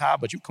 All of us have,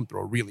 but you've come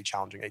through a really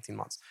challenging 18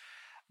 months.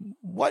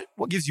 What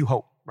gives you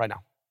hope right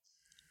now?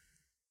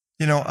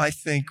 I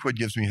think what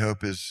gives me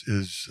hope is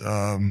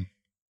a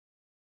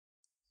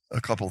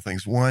couple of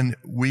things. One,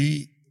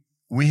 we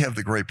have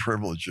the great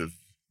privilege of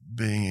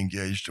being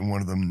engaged in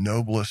one of the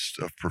noblest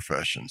of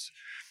professions.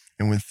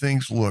 And when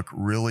things look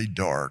really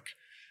dark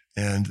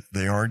and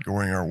they aren't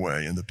going our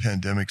way and the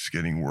pandemic's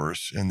getting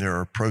worse and there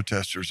are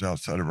protesters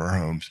outside of our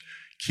homes,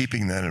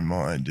 keeping that in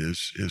mind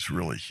is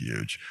really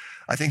huge.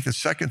 I think the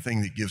second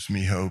thing that gives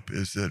me hope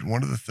is that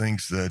one of the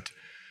things that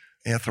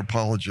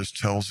anthropologists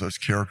tells us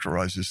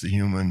characterizes the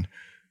human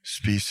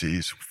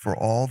species for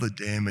all the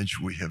damage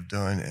we have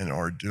done and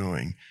are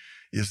doing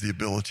is the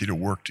ability to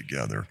work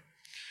together.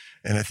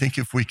 And I think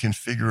if we can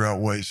figure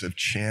out ways of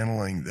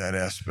channeling that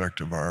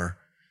aspect of our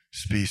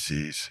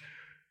species,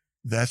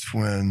 that's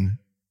when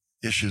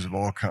issues of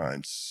all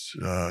kinds,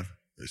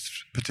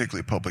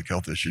 particularly public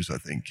health issues, I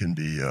think can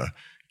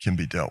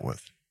be dealt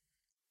with.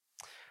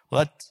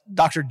 Well,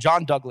 Dr.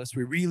 John Douglas,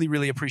 we really,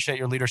 really appreciate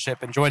your leadership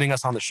and joining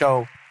us on the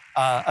show.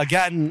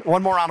 Again,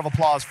 one more round of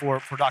applause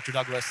for Dr.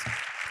 Douglas.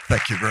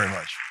 Thank you very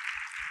much.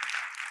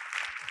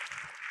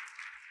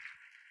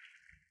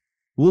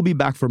 We'll be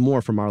back for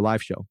more from our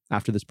live show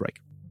after this break.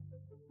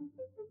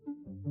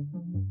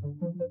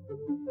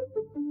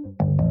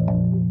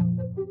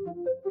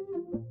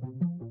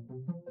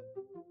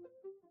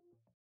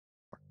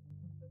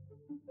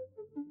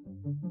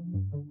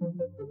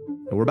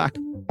 And we're back.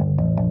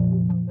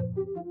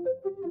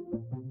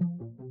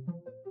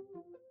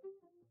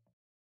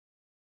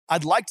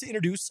 I'd like to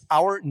introduce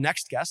our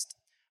next guest.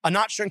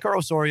 Anat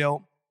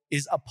Shenker-Osorio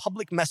is a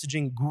public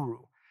messaging guru.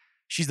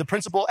 She's the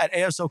principal at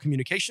ASO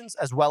Communications,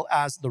 as well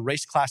as the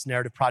Race Class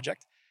Narrative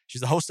Project.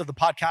 She's the host of the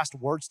podcast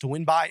Words to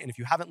Win By, and if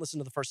you haven't listened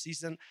to the first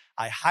season,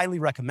 I highly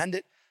recommend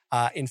it.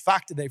 In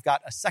fact, they've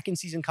got a second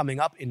season coming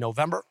up in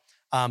November,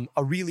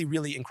 a really,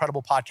 really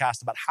incredible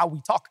podcast about how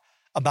we talk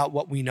about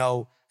what we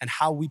know and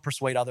how we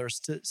persuade others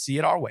to see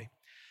it our way.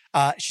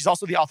 She's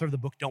also the author of the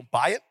book Don't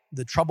Buy It,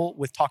 The Trouble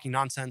with Talking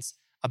Nonsense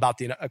About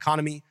the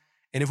Economy.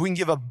 And if we can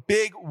give a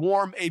big,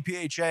 warm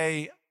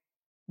APHA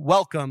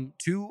welcome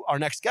to our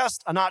next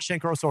guest, Anat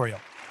Shenker-Osorio.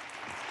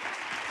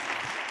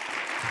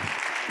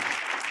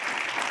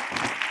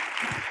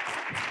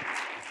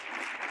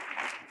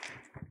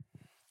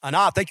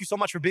 Anat, thank you so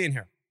much for being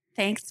here.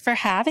 Thanks for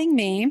having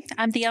me.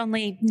 I'm the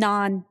only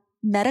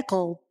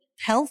non-medical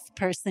health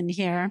person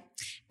here,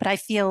 but I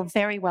feel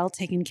very well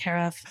taken care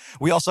of.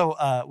 We also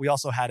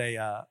had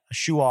a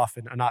shoe off,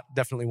 and Anat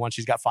definitely won.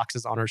 She's got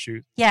foxes on her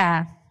shoe.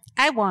 Yeah,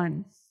 I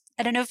won.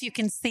 I don't know if you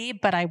can see,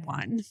 but I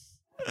won.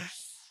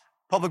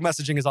 Public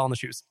messaging is all in the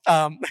shoes.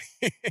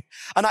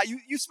 Anat,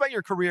 you spent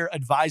your career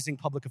advising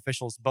public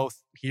officials,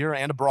 both here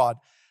and abroad.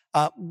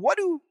 What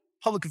do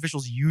public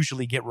officials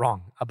usually get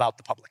wrong about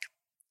the public?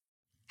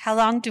 How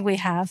long do we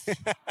have?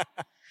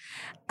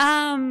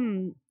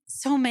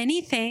 So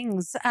many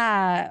things.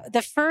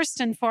 The first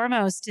and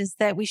foremost is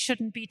that we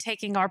shouldn't be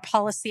taking our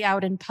policy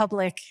out in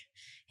public.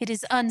 It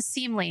is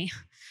unseemly.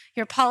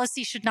 Your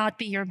policy should not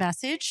be your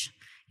message.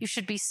 You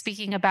should be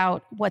speaking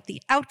about what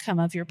the outcome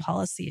of your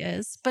policy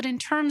is. But in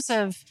terms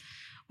of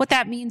what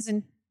that means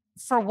and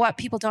for what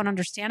people don't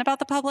understand about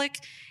the public,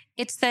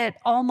 it's that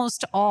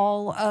almost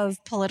all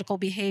of political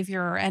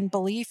behavior and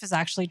belief is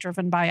actually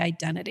driven by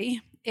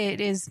identity.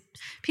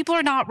 People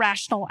are not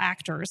rational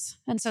actors.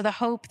 And so the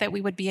hope that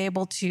we would be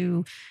able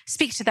to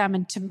speak to them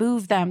and to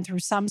move them through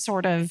some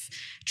sort of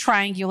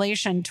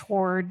triangulation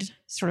toward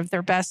sort of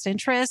their best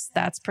interests,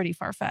 that's pretty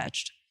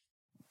far-fetched.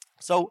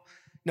 So,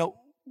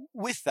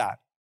 with that,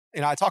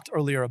 I talked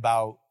earlier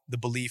about the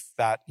belief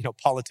that,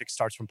 politics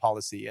starts from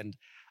policy and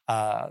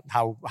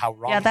how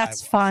wrong. Yeah,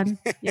 that's fun.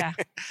 Yeah.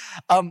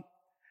 And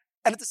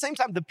at the same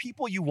time, the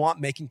people you want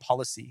making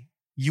policy,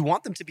 you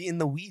want them to be in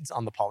the weeds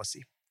on the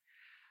policy.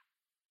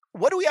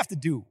 What do we have to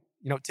do,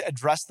 to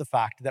address the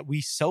fact that we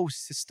so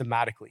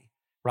systematically,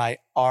 right,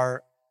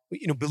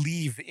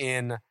 believe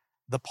in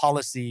the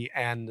policy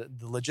and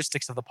the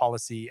logistics of the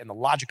policy and the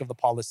logic of the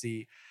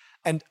policy?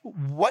 And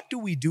what do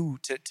we do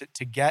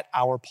to get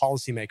our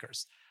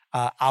policymakers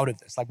out of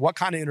this? Like, what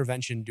kind of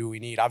intervention do we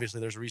need? Obviously,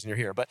 there's a reason you're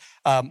here, but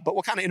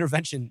what kind of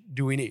intervention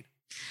do we need?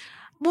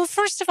 Well,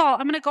 first of all,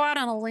 I'm going to go out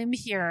on a limb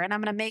here and I'm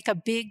going to make a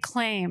big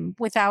claim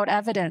without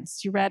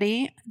evidence. You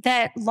ready?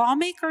 That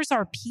lawmakers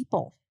are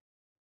people.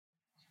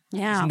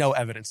 Yeah. There's no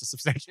evidence to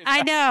substantiate that.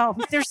 I know.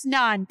 There's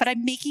none, but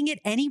I'm making it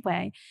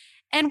anyway.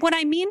 And what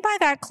I mean by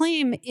that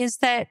claim is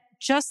that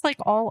just like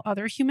all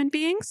other human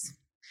beings,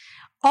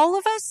 all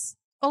of us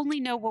only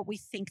know what we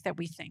think that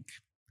we think.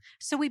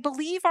 So we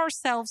believe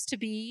ourselves to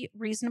be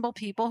reasonable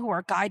people who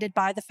are guided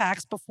by the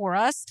facts before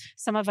us,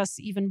 some of us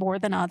even more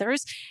than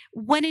others,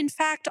 when in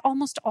fact,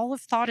 almost all of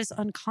thought is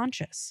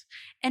unconscious.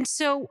 And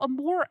so a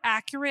more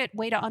accurate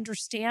way to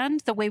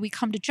understand the way we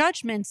come to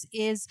judgments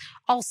is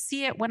I'll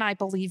see it when I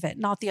believe it,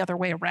 not the other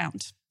way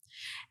around.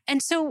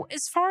 And so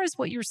as far as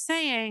what you're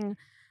saying,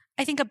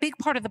 I think a big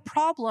part of the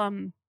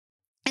problem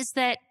is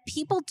that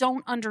people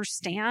don't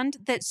understand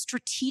that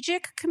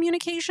strategic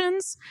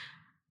communications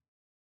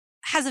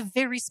has a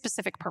very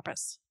specific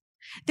purpose.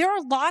 There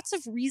are lots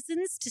of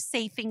reasons to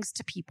say things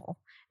to people.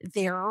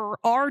 There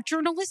are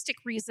journalistic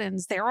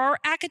reasons. There are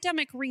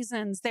academic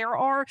reasons. There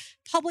are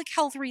public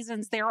health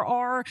reasons. There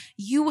are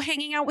you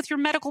hanging out with your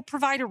medical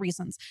provider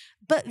reasons.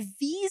 But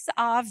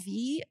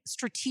vis-a-vis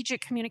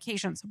strategic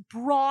communications,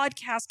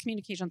 broadcast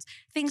communications,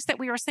 things that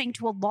we are saying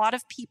to a lot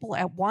of people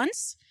at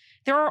once,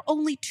 there are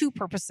only two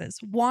purposes.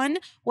 One,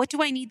 what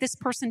do I need this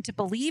person to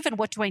believe and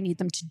what do I need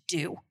them to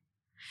do?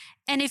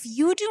 And if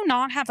you do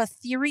not have a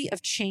theory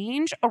of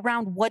change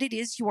around what it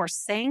is you are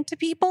saying to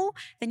people,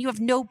 then you have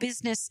no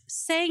business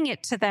saying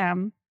it to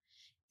them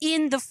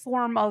in the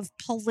form of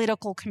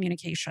political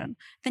communication.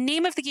 The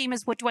name of the game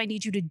is, what do I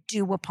need you to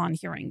do upon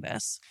hearing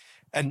this?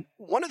 And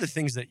one of the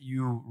things that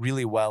you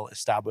really well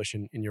establish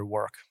in your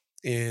work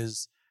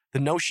is the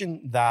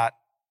notion that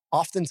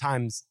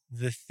oftentimes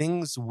the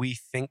things we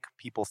think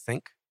people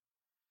think,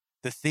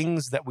 the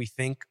things that we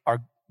think are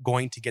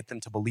going to get them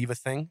to believe a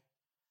thing,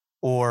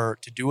 or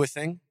to do a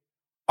thing,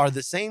 are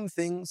the same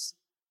things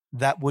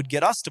that would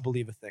get us to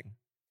believe a thing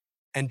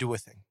and do a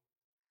thing.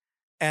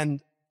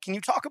 And can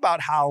you talk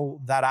about how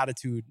that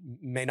attitude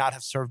may not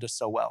have served us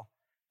so well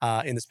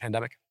in this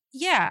pandemic?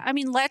 Yeah,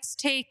 let's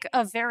take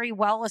a very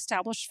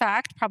well-established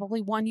fact,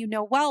 probably one you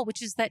know well,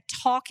 which is that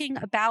talking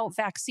about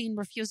vaccine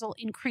refusal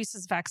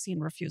increases vaccine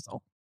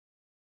refusal.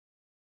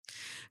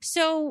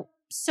 So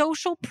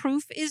social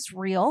proof is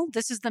real.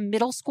 This is the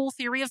middle school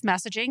theory of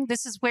messaging.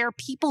 This is where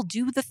people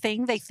do the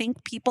thing they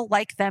think people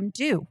like them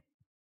do.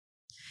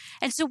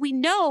 And so we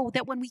know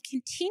that when we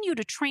continue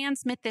to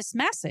transmit this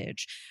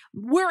message,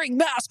 wearing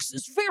masks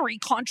is very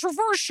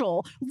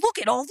controversial. Look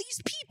at all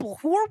these people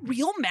who are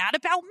real mad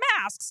about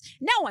masks.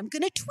 Now I'm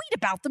going to tweet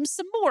about them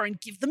some more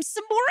and give them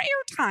some more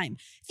airtime.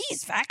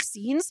 These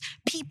vaccines,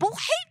 people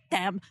hate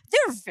them.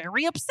 They're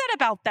very upset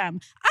about them.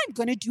 I'm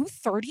going to do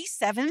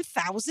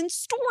 37,000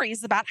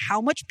 stories about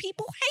how much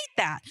people hate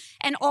that.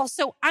 And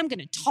also, I'm going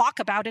to talk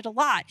about it a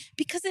lot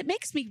because it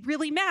makes me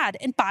really mad.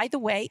 And by the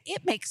way,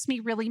 it makes me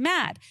really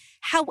mad.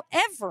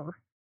 However,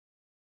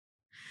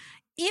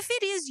 if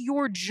it is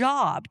your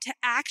job to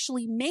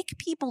actually make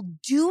people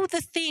do the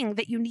thing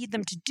that you need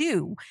them to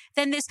do,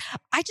 then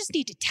I just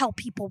need to tell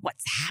people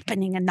what's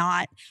happening and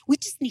not. We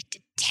just need to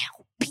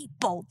tell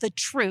people the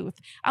truth.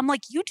 I'm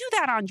like, you do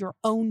that on your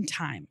own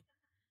time.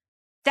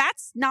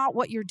 That's not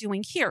what you're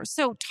doing here.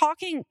 So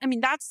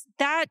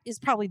that is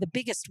probably the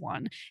biggest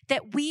one,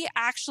 that we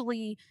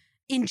actually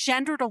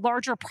engendered a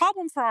larger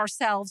problem for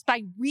ourselves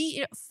by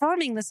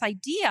reaffirming this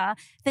idea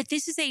that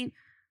this is a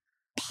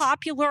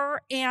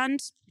popular and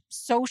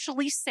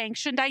socially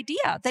sanctioned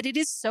idea, that it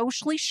is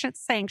socially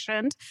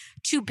sanctioned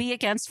to be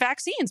against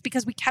vaccines,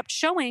 because we kept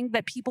showing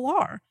that people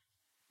are.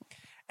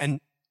 And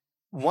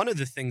one of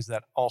the things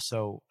that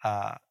also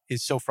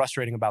is so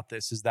frustrating about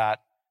this is that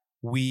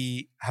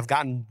we have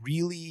gotten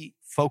really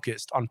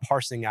focused on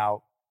parsing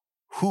out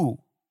who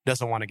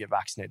doesn't want to get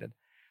vaccinated,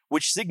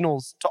 which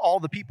signals to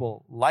all the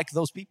people, like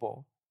those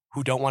people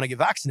who don't want to get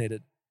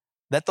vaccinated,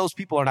 that those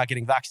people are not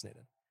getting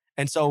vaccinated.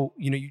 And so,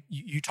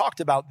 you talked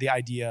about the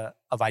idea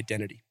of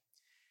identity.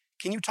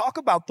 Can you talk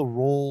about the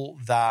role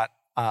that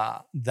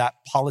that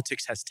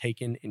politics has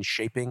taken in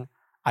shaping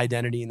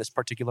identity in this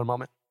particular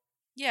moment?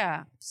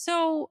 Yeah.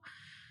 So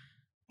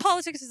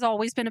politics has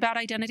always been about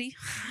identity.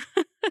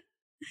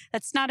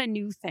 That's not a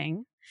new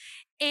thing.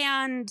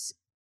 And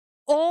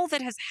all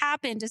that has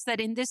happened is that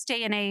in this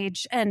day and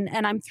age, and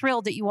I'm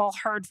thrilled that you all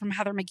heard from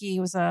Heather McGhee,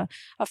 who was a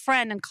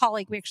friend and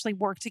colleague. We actually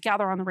worked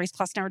together on the Race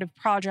Class Narrative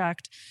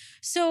Project.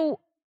 So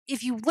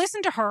if you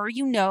listen to her,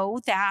 you know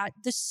that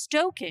the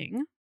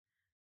stoking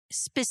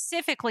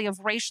specifically of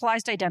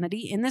racialized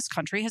identity in this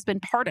country has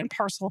been part and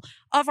parcel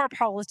of our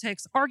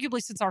politics,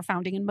 arguably since our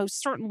founding, and most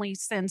certainly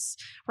since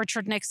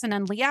Richard Nixon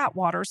and Lee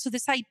Atwater. So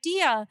this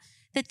idea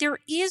that there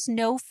is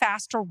no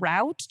faster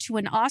route to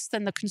an us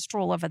than the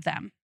control of a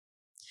them.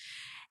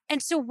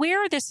 And so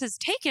where this has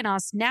taken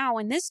us now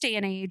in this day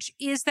and age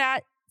is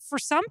that for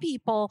some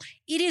people,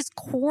 it is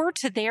core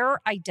to their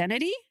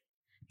identity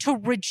to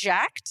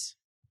reject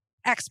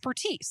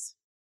expertise,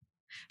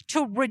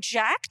 to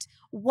reject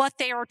what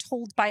they are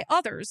told by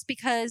others,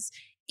 because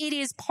it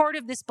is part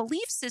of this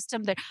belief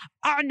system that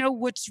I know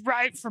what's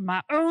right for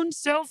my own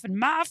self and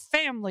my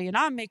family, and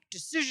I make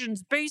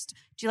decisions based.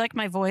 Do you like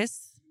my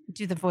voice? I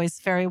do the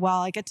voice very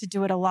well. I get to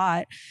do it a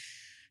lot.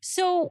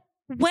 So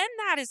when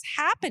that is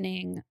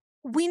happening,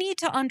 we need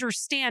to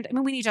understand,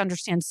 we need to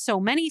understand so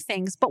many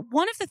things, but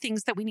one of the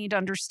things that we need to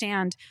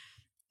understand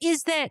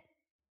is that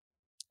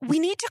we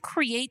need to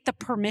create the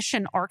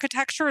permission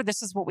architecture.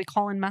 This is what we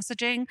call in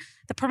messaging,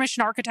 the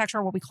permission architecture,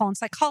 or what we call in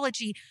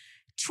psychology,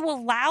 to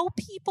allow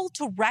people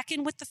to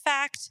reckon with the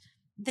fact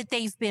that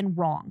they've been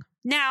wrong.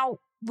 Now,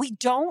 we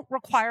don't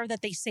require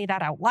that they say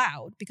that out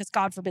loud, because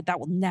God forbid that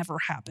will never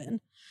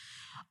happen.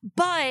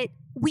 But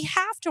we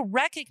have to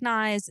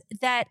recognize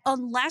that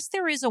unless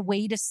there is a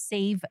way to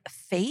save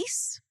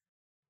face,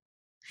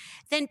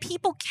 then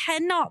people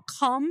cannot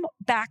come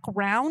back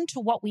around to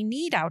what we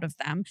need out of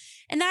them.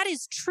 And that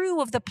is true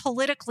of the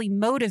politically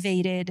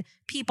motivated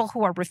people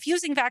who are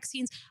refusing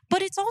vaccines,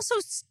 but it's also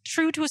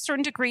true to a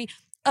certain degree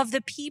of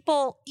the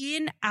people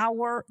in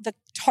the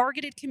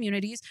targeted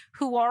communities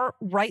who are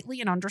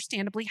rightly and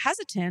understandably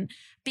hesitant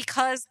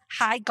because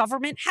high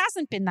government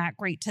hasn't been that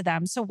great to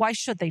them. So why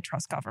should they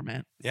trust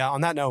government? Yeah, on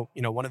that note,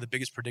 one of the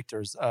biggest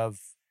predictors of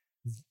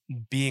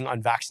being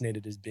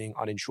unvaccinated is being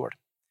uninsured.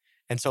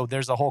 And so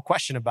there's a whole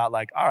question about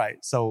all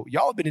right, so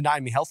y'all have been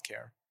denying me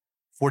healthcare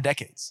for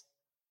decades.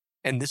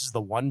 And this is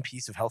the one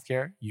piece of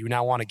healthcare you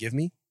now want to give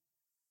me?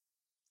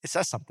 It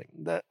says something.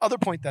 The other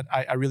point that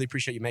I really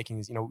appreciate you making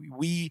is,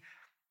 we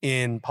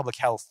in public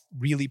health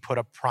really put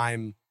a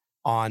prime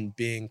on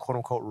being quote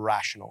unquote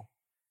rational,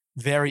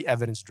 very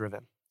evidence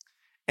driven.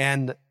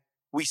 And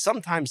we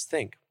sometimes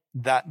think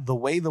that the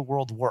way the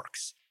world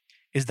works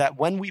is that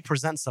when we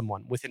present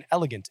someone with an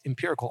elegant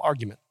empirical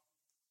argument,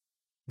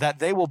 that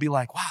they will be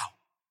like, wow,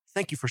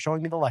 thank you for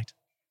showing me the light.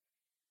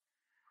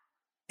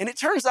 And it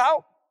turns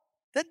out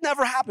that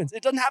never happens.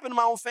 It doesn't happen in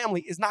my own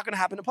family. It's not going to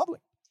happen in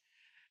public.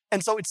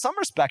 And so in some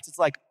respects, it's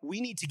like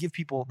we need to give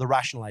people the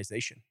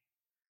rationalization,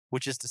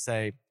 which is to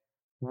say,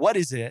 what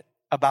is it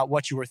about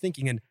what you were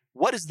thinking, and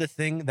what is the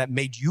thing that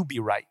made you be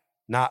right,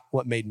 not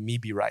what made me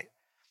be right?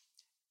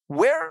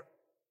 Where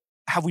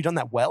have we done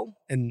that well,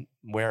 and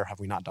where have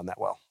we not done that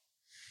well?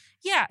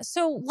 Yeah,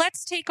 so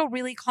let's take a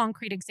really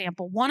concrete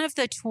example. One of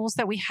the tools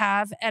that we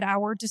have at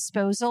our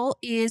disposal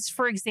is,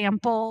 for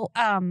example,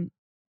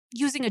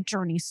 using a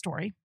journey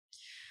story.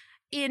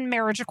 In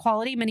marriage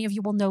equality, many of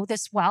you will know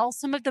this well,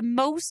 some of the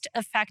most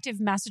effective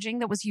messaging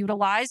that was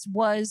utilized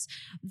was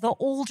the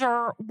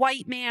older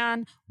white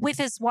man with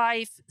his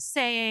wife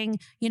saying,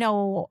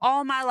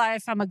 all my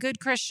life I'm a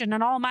good Christian,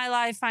 and all my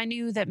life I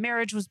knew that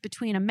marriage was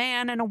between a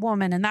man and a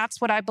woman, and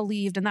that's what I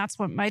believed, and that's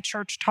what my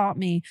church taught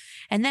me.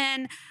 And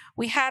then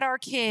we had our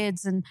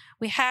kids, and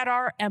we had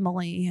our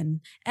Emily, and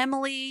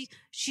Emily,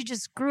 she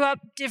just grew up,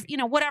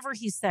 whatever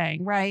he's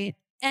saying, right?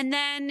 And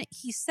then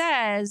he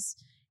says,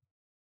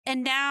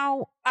 and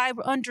now I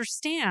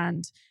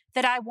understand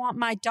that I want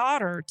my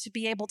daughter to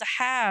be able to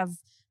have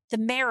the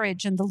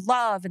marriage and the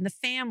love and the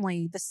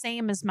family the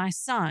same as my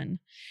son.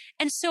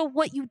 And so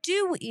what you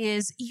do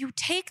is you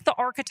take the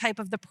archetype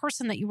of the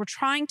person that you were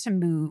trying to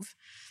move,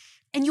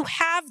 and you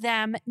have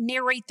them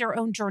narrate their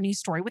own journey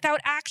story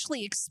without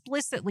actually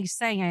explicitly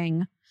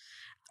saying,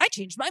 I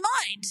changed my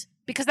mind,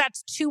 because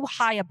that's too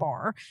high a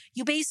bar.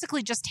 You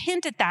basically just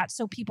hint at that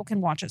so people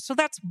can watch it. So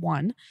that's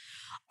one.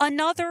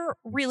 Another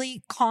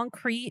really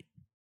concrete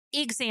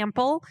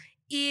example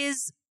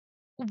is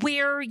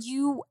where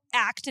you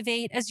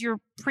activate, as your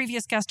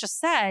previous guest just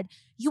said,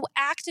 you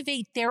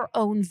activate their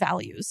own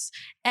values.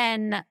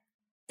 And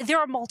there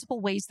are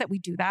multiple ways that we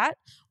do that.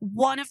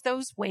 One of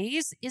those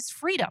ways is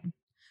freedom.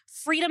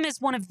 Freedom is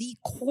one of the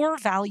core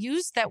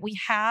values that we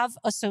have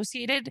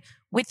associated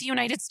with the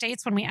United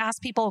States when we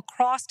ask people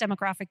across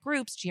demographic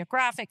groups,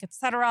 geographic, et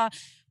cetera.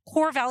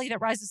 Core value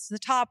that rises to the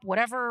top,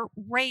 whatever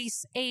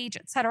race, age,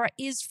 et cetera,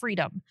 is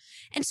freedom.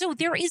 And so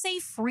there is a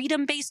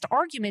freedom-based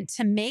argument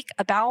to make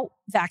about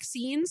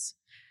vaccines.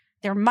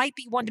 There might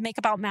be one to make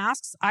about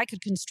masks. I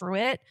could construe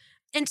it.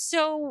 And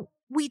so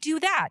we do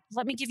that.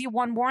 Let me give you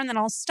one more and then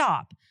I'll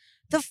stop.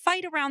 The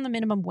fight around the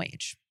minimum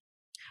wage.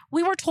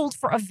 We were told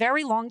for a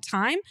very long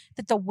time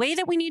that the way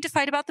that we need to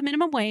fight about the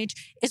minimum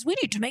wage is we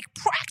need to make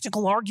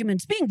practical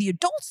arguments, being the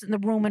adults in the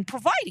room and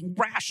providing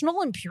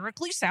rational,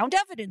 empirically sound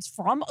evidence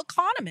from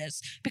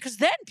economists, because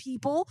then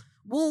people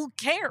will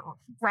care,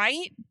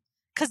 right?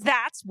 Because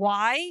that's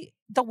why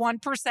the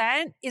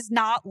 1% is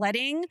not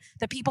letting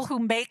the people who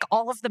make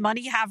all of the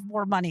money have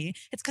more money.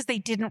 It's because they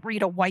didn't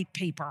read a white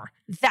paper.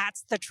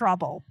 That's the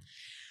trouble.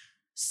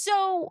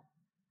 So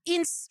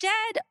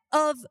instead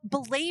of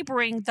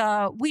belaboring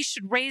we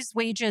should raise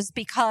wages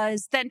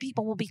because then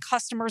people will be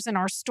customers in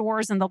our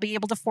stores and they'll be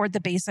able to afford the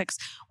basics.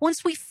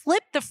 Once we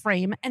flipped the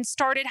frame and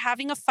started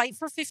having a fight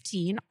for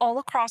 15 all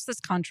across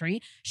this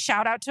country,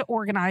 shout out to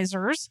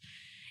organizers,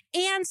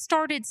 and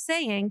started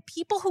saying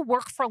people who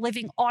work for a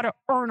living ought to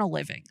earn a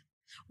living.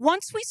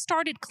 Once we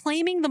started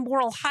claiming the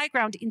moral high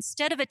ground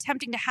instead of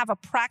attempting to have a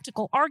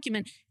practical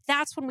argument,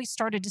 that's when we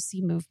started to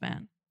see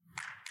movement.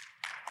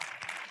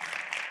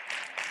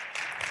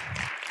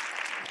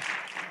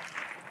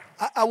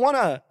 I want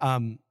to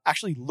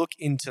actually look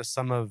into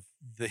some of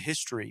the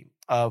history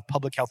of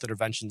public health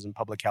interventions and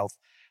public health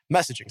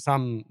messaging,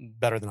 some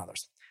better than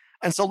others.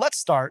 And so let's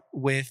start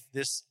with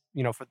this,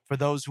 for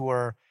those who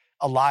are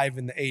alive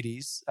in the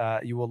 80s,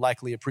 you will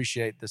likely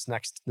appreciate this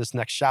next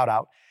shout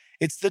out.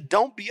 It's the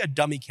Don't Be a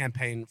Dummy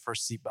campaign for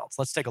seatbelts.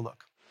 Let's take a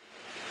look.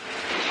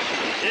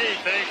 Hey,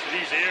 thanks to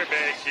these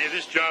airbags here,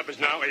 this job is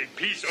now a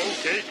piece of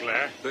cake,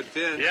 Claire. But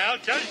Vince... Yeah, I'll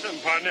tell you something,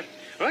 partner.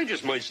 I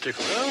just might stick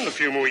around a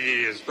few more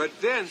years. But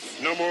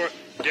Vince... No more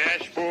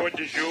dashboard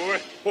du jour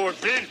or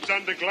Vince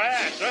under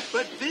glass, huh?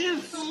 But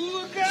Vince...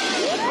 Look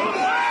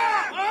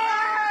out!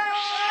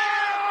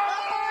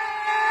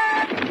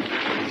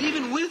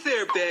 Even with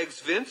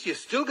airbags, Vince, you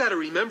still got to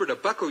remember to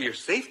buckle your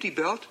safety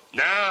belt.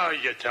 Now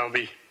you tell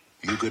me.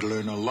 You could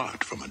learn a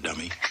lot from a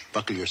dummy.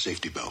 Buckle your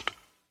safety belt.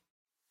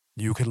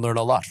 You can learn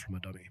a lot from a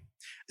dummy.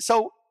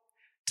 So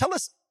tell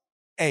us,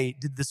 A,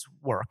 did this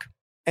work?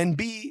 And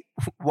B,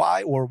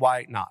 why or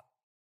why not?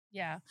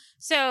 Yeah.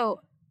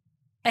 So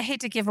I hate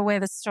to give away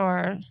the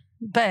store,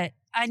 but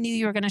I knew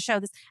you were going to show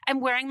this.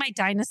 I'm wearing my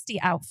Dynasty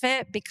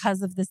outfit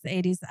because of this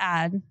 80s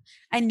ad.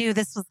 I knew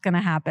this was going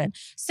to happen.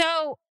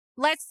 So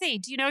let's see.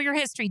 Do you know your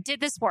history?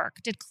 Did this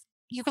work? Did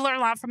You Can Learn a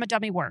Lot from a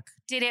Dummy work?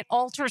 Did it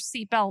alter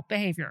seatbelt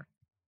behavior?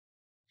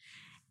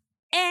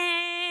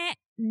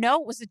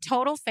 No, it was a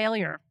total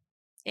failure.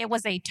 It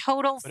was a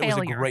total failure.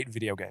 It was a great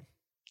video game.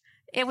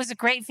 It was a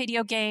great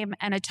video game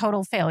and a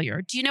total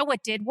failure. Do you know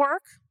what did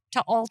work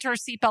to alter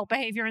seatbelt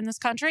behavior in this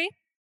country?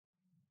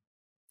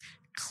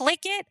 Click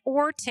it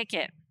or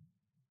ticket.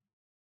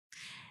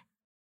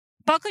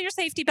 Buckle your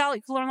safety belt.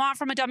 You Can Learn a Lot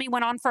from a Dummy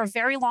went on for a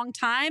very long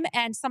time.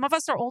 And some of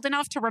us are old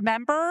enough to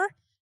remember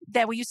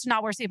that we used to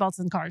not wear seatbelts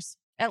in cars,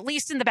 at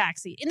least in the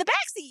backseat. In the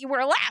backseat, you were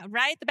allowed,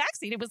 right? The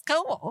backseat, it was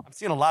cool. I'm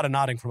seeing a lot of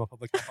nodding from a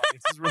public audience.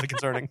 This is really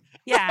concerning.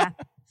 Yeah.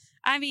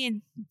 I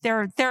mean,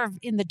 they're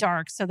in the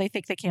dark, so they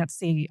think they can't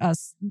see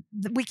us.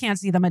 We can't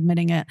see them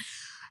admitting it.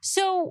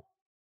 So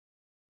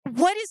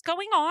what is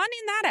going on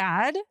in that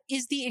ad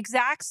is the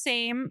exact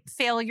same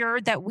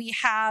failure that we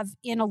have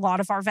in a lot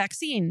of our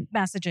vaccine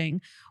messaging,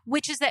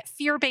 which is that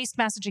fear-based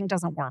messaging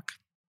doesn't work.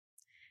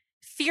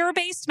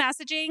 Fear-based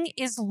messaging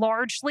is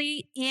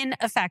largely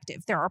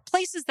ineffective. There are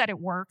places that it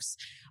works,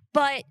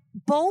 but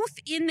both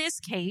in this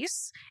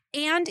case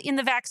and in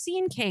the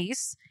vaccine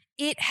case,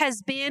 it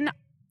has been,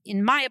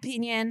 in my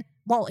opinion,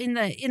 well, in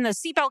the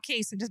seatbelt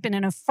case, it has been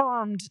an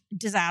affirmed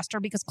disaster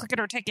because click it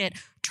or ticket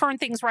turned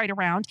things right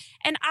around.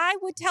 And I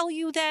would tell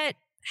you that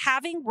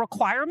having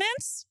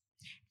requirements,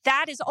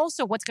 that is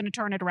also what's going to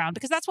turn it around,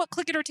 because that's what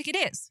click it or ticket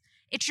is.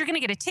 You're going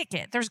to get a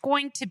ticket. There's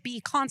going to be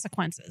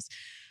consequences.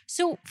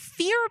 So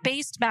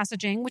fear-based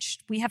messaging, which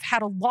we have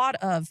had a lot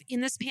of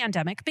in this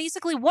pandemic,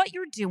 basically what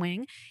you're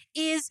doing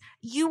is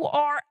you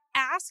are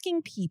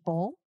asking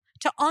people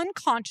to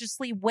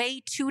unconsciously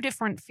weigh two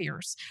different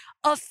fears.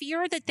 A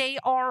fear that they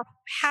are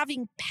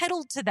having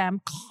peddled to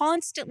them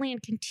constantly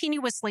and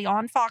continuously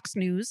on Fox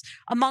News,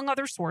 among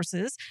other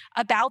sources,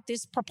 about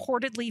this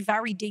purportedly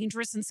very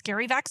dangerous and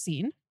scary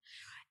vaccine.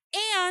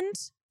 And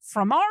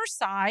from our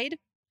side,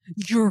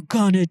 you're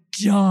gonna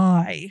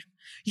die.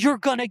 you're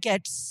going to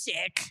get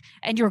sick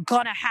and you're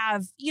going to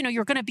have,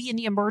 you're going to be in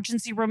the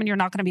emergency room and you're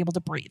not going to be able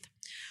to breathe.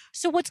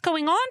 So what's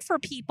going on for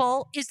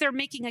people is they're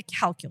making a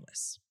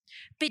calculus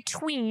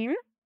between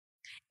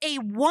a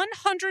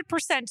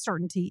 100%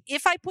 certainty.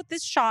 If I put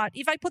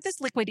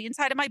this liquid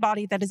inside of my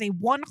body, that is a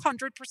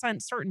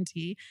 100%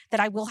 certainty that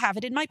I will have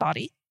it in my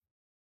body.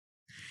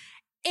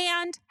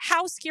 And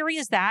how scary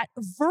is that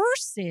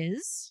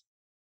versus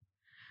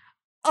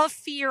a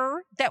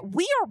fear that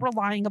we are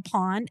relying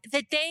upon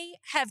that they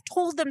have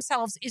told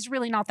themselves is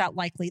really not that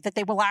likely, that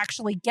they will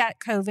actually get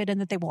COVID and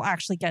that they will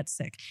actually get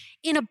sick.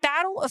 In a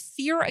battle of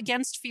fear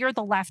against fear,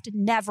 the left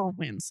never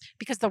wins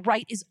because the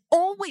right is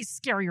always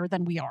scarier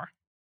than we are.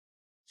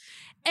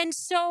 And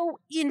so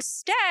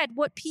instead,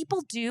 what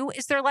people do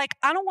is they're like,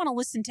 I don't want to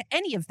listen to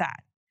any of that.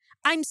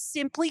 I'm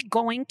simply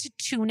going to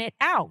tune it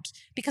out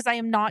because I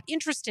am not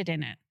interested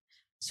in it.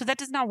 So that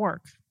does not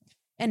work.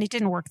 And it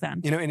didn't work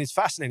then. And it's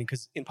fascinating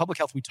because in public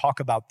health, we talk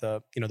about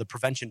the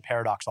prevention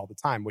paradox all the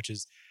time, which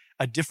is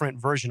a different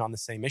version on the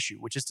same issue,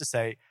 which is to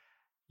say,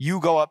 you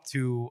go up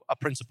to a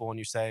principal and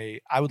you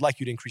say, I would like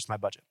you to increase my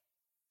budget.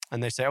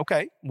 And they say,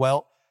 okay,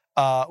 well,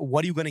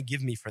 what are you going to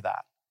give me for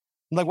that?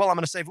 I'm like, well, I'm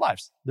going to save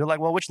lives. They're like,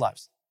 well, which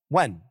lives?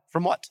 When?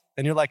 From what?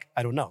 And you're like,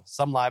 I don't know.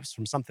 Some lives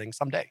from something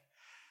someday.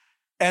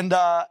 And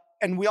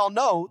we all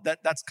know that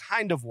that's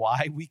kind of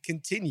why we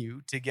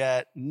continue to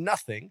get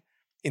nothing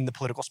in the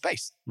political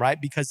space, right?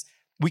 Because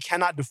we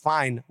cannot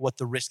define what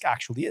the risk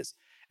actually is.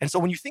 And so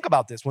when you think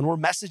about this, when we're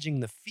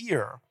messaging the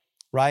fear,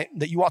 right,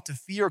 that you ought to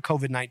fear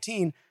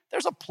COVID-19,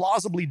 there's a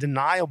plausibly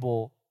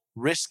deniable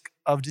risk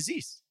of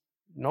disease.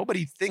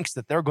 Nobody thinks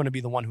that they're going to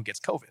be the one who gets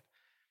COVID.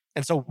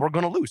 And so we're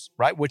going to lose,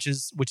 right? Which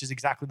is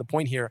exactly the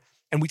point here.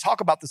 And we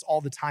talk about this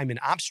all the time in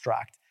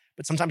abstract,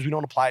 but sometimes we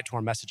don't apply it to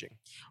our messaging.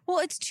 Well,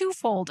 it's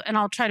twofold, and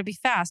I'll try to be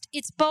fast.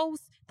 It's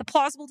both the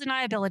plausible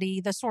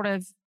deniability, the sort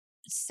of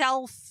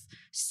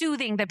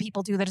self-soothing that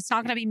people do, that it's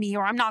not going to be me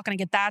or I'm not going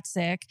to get that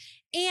sick.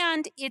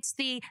 And it's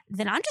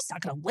then I'm just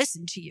not going to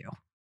listen to you.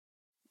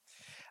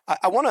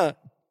 I want to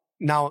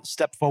now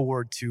step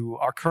forward to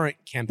our current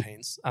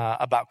campaigns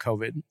about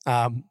COVID.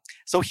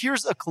 So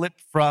here's a clip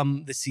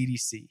from the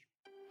CDC.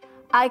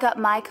 I got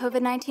my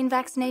COVID-19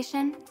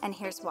 vaccination, and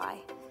here's why.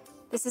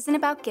 This isn't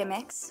about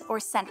gimmicks or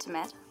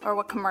sentiment or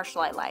what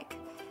commercial I like.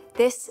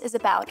 This is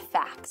about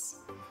facts.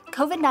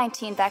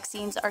 COVID-19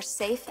 vaccines are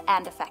safe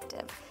and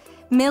effective.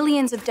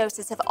 Millions of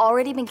doses have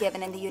already been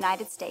given in the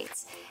United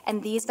States,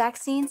 and these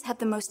vaccines have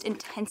the most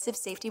intensive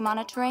safety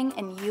monitoring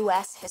in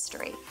U.S.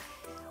 history.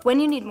 When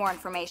you need more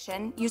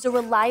information, use a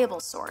reliable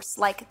source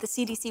like the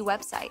CDC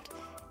website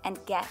and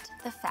get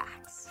the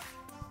facts.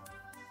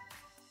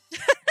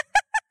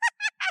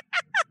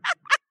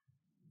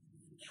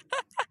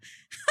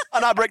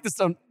 Anna, break this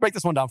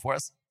one down for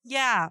us.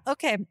 Yeah.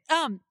 Okay.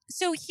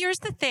 So here's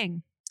the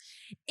thing.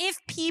 If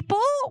people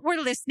were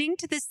listening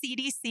to the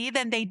CDC,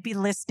 then they'd be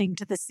listening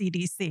to the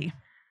CDC.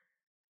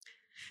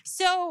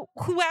 So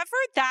whoever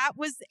that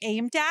was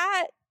aimed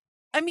at,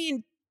 I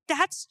mean,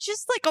 that's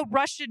just like a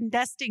Russian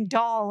nesting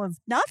doll of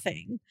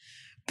nothing.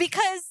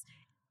 Because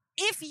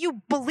if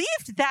you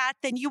believed that,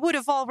 then you would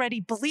have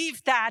already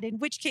believed that, in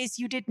which case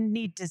you didn't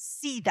need to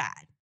see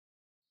that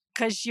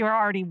because you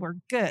already were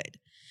good.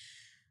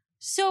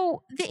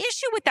 So the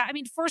issue with that, I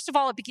mean, first of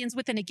all, it begins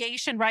with a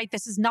negation, right?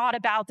 This is not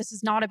about,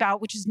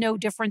 which is no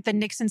different than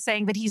Nixon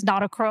saying that he's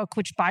not a crook,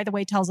 which, by the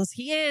way, tells us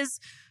he is.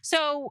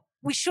 So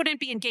we shouldn't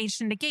be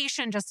engaged in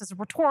negation just as a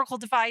rhetorical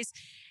device.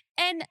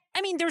 And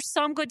I mean, there's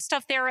some good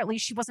stuff there. At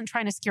least she wasn't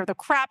trying to scare the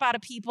crap out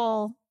of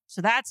people.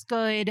 So that's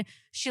good.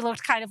 She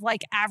looked kind of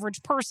like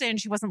average person.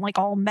 She wasn't like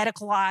all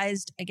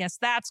medicalized. I guess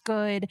that's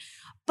good.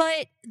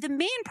 But the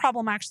main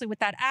problem actually with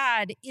that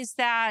ad is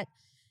that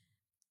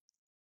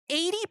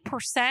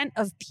 80%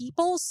 of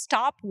people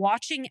stop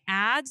watching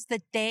ads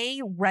that they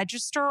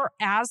register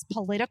as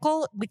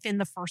political within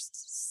the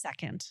first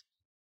second.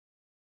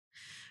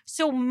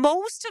 So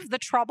most of the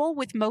trouble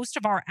with most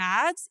of our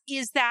ads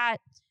is that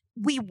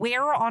we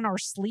wear on our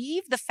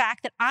sleeve the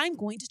fact that I'm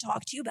going to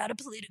talk to you about a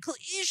political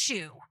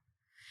issue.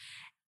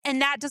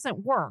 And that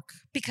doesn't work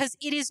because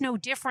it is no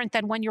different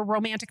than when your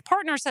romantic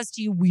partner says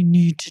to you, we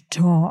need to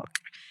talk.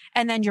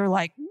 And then you're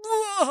like,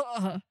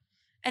 whoa.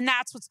 And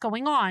that's what's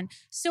going on.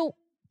 So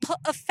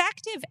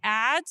effective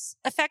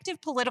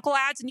political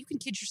ads, and you can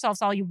kid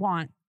yourselves all you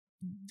want.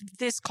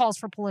 This calls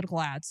for political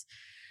ads.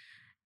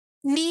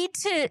 Need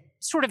to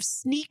sort of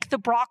sneak the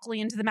broccoli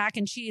into the mac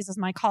and cheese, as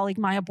my colleague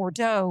Maya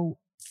Bordeaux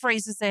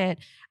phrases it.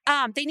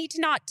 They need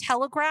to not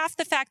telegraph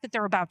the fact that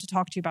they're about to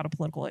talk to you about a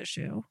political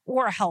issue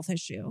or a health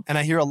issue. And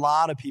I hear a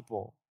lot of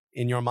people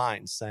in your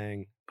mind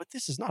saying, but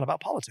this is not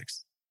about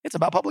politics. It's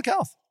about public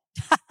health.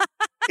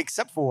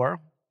 Except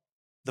for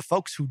the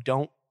folks who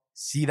don't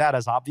see that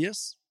as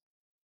obvious,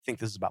 think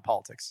this is about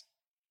politics.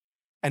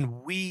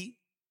 And we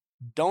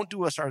don't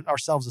do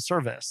ourselves a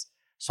service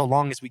so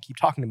long as we keep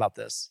talking about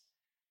this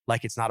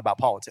like it's not about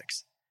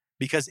politics.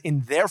 Because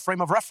in their frame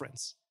of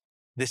reference,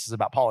 this is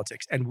about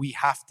politics. And we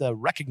have to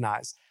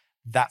recognize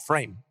that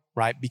frame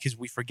right? Because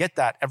we forget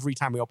that every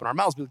time we open our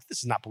mouths, we're like, this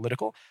is not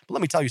political. But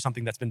let me tell you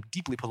something that's been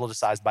deeply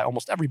politicized by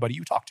almost everybody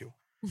you talk to.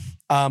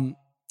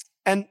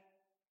 And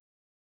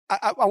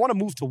I want to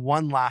move to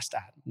one last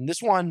ad. And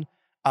this one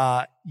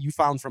you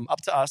found from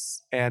Up to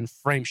Us and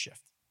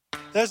Frameshift.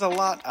 There's a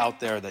lot out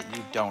there that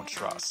you don't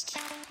trust.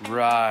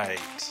 Right.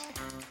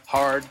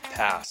 Hard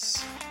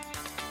pass.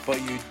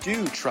 But you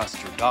do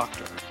trust your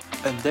doctor.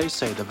 And they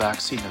say the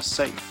vaccine is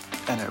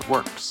safe and it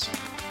works.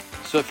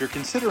 So if you're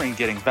considering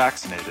getting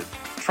vaccinated,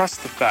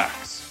 trust the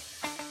facts.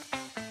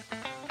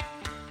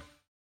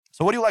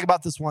 So what do you like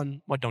about this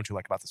one? What don't you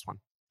like about this one?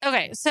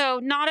 Okay, so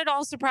not at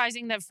all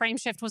surprising that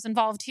Frameshift was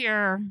involved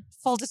here.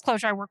 Full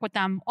disclosure, I work with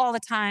them all the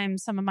time.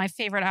 Some of my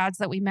favorite ads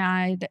that we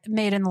made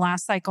in the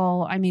last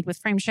cycle, I made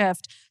with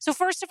Frameshift. So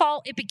first of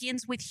all, it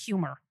begins with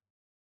humor.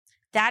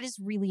 That is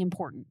really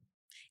important.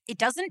 It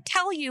doesn't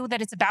tell you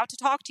that it's about to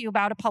talk to you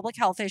about a public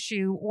health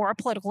issue or a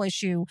political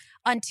issue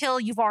until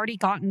you've already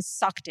gotten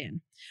sucked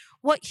in.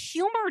 What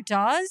humor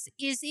does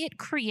is it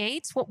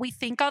creates what we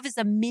think of as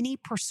a mini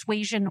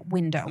persuasion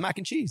window. The mac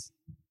and cheese.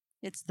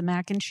 It's the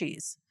mac and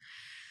cheese.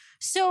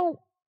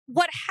 So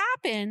what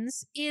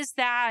happens is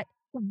that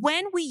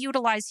when we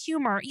utilize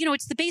humor,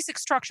 it's the basic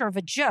structure of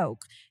a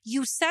joke.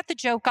 You set the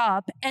joke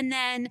up and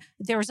then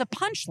there's a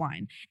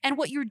punchline. And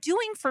what you're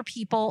doing for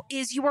people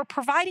is you are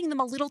providing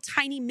them a little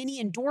tiny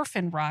mini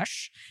endorphin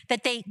rush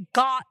that they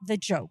got the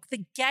joke.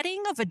 The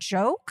getting of a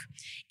joke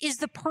is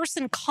the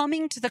person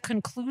coming to the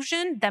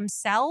conclusion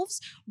themselves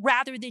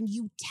rather than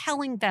you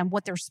telling them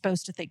what they're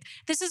supposed to think.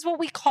 This is what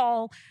we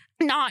call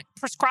not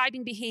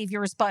prescribing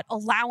behaviors, but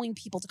allowing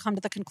people to come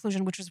to the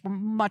conclusion, which is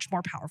much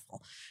more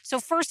powerful. So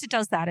first, it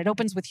does that. It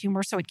opens with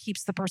humor, so it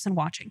keeps the person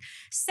watching.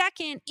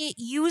 Second, it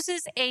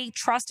uses a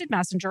trusted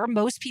messenger.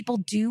 Most people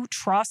do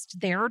trust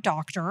their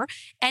doctor,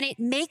 and it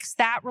makes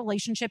that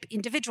relationship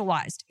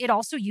individualized. It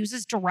also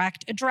uses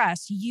direct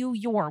address, you,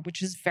 your,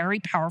 which is very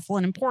powerful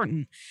and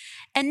important.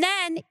 And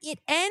then it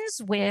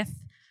ends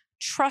with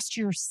trust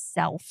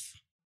yourself.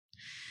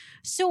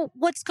 So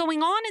what's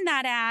going on in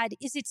that ad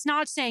is it's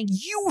not saying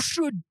you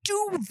should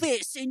do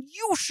this and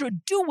you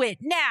should do it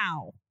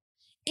now.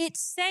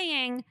 It's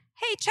saying,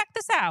 hey, check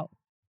this out.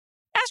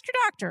 Ask your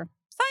doctor.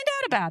 Find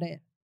out about it.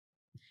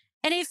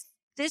 And if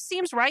this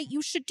seems right,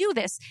 you should do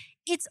this.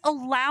 It's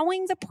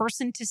allowing the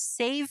person to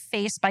save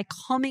face by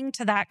coming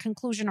to that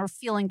conclusion or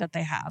feeling that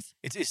they have.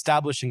 It's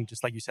establishing,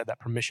 just like you said, that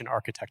permission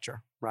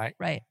architecture, right?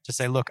 Right. To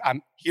say, look,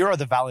 here are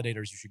the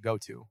validators you should go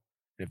to.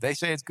 If they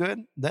say it's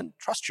good, then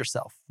trust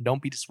yourself.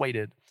 Don't be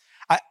dissuaded.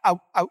 I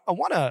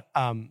want to,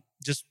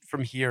 just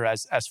from here,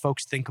 as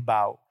folks think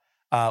about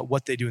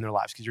what they do in their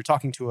lives, because you're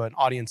talking to an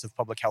audience of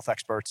public health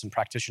experts and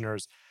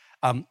practitioners,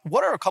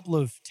 what are a couple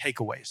of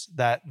takeaways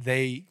that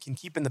they can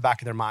keep in the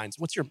back of their minds?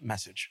 What's your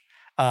message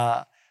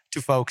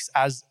to folks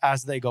as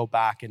they go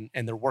back and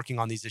they're working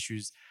on these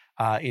issues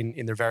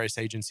in their various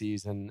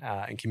agencies and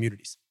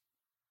communities?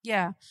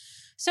 Yeah.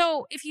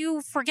 So if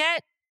you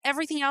forget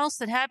everything else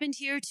that happened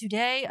here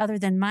today, other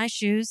than my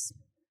shoes,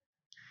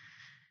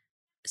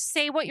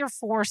 say what you're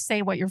for,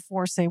 say what you're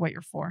for, say what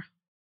you're for.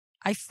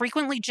 I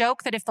frequently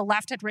joke that if the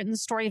left had written the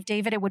story of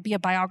David, it would be a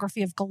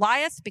biography of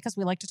Goliath, because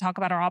we like to talk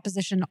about our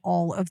opposition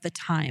all of the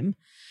time.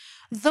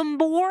 The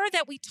more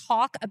that we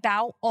talk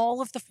about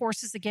all of the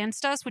forces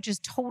against us, which is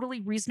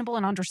totally reasonable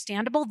and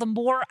understandable, the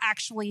more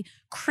actually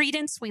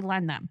credence we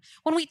lend them.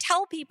 When we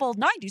tell people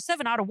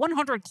 97 out of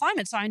 100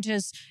 climate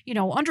scientists,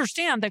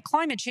 understand that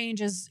climate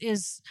change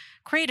is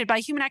created by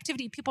human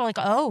activity, people are like,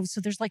 oh,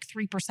 so there's like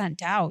 3%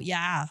 doubt.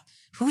 Yeah.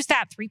 Who's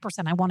that 3%?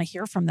 I want to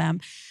hear from them.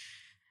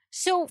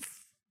 So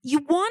you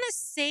want to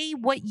say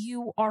what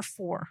you are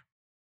for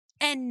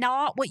and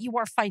not what you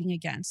are fighting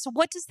against. So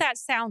what does that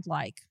sound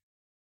like?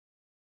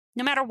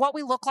 No matter what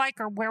we look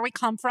like or where we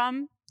come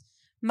from,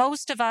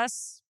 most of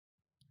us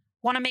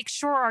want to make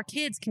sure our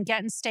kids can get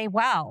and stay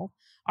well.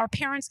 Our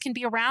parents can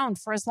be around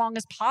for as long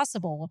as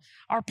possible.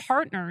 Our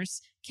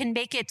partners can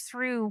make it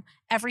through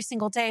every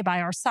single day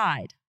by our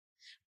side.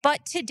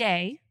 But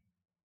today,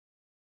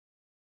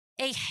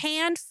 a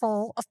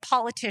handful of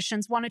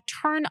politicians want to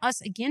turn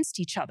us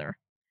against each other,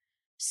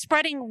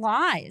 spreading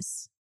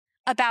lies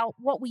about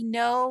what we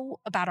know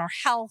about our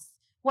health,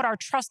 what our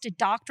trusted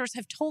doctors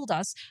have told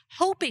us,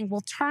 hoping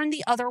we'll turn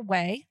the other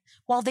way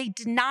while they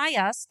deny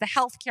us the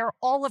health care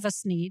all of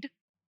us need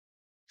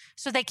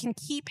so they can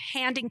keep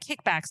handing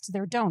kickbacks to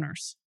their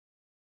donors.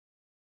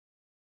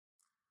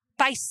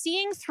 By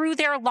seeing through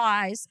their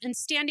lies and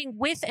standing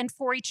with and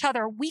for each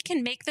other, we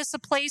can make this a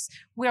place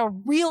where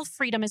real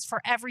freedom is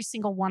for every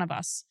single one of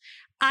us.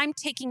 I'm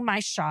taking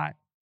my shot.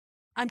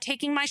 I'm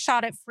taking my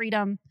shot at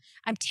freedom.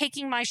 I'm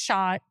taking my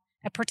shot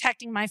at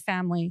protecting my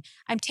family.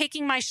 I'm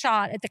taking my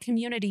shot at the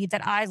community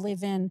that I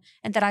live in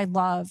and that I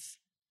love.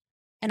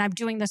 And I'm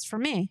doing this for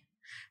me.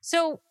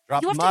 So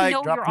you have to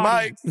know your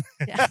audience.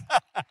 Yeah.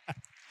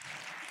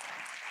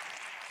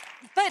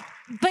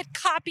 But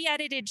copy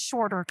edited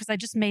shorter, because I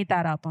just made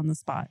that up on the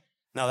spot.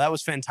 No, that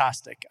was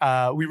fantastic.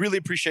 We really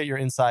appreciate your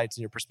insights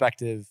and your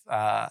perspective.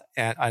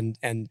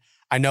 And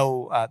I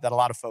know that a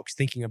lot of folks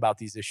thinking about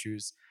these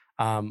issues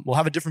We'll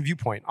have a different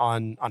viewpoint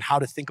on how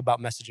to think about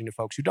messaging to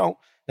folks who don't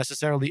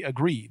necessarily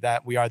agree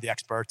that we are the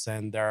experts,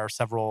 and there are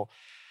several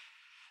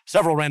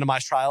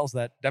randomized trials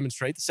that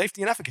demonstrate the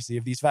safety and efficacy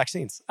of these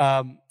vaccines.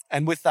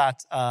 And with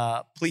that,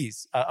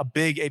 please, a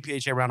big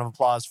APHA round of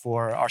applause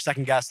for our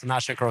second guest,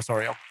 Anat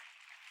Shenker-Osorio.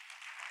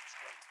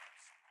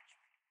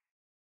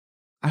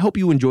 I hope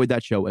you enjoyed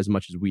that show as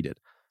much as we did,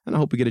 and I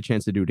hope we get a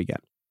chance to do it again.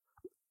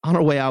 On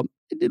our way out,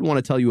 I did want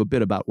to tell you a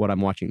bit about what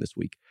I'm watching this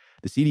week.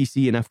 The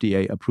CDC and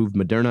FDA approved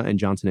Moderna and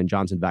Johnson &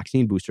 Johnson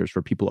vaccine boosters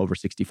for people over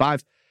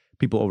 65,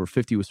 people over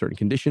 50 with certain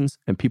conditions,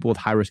 and people with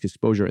high-risk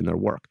exposure in their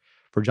work.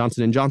 For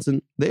Johnson &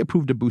 Johnson, they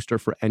approved a booster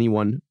for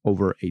anyone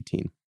over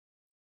 18.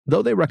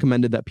 Though they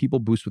recommended that people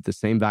boost with the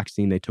same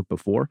vaccine they took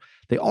before,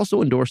 they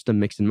also endorsed a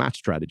mix-and-match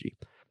strategy.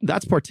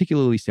 That's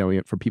particularly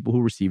salient for people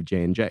who received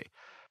J&J.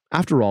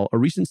 After all, a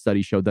recent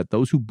study showed that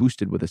those who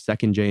boosted with a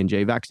second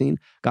J&J vaccine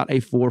got a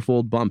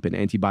 4-fold bump in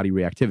antibody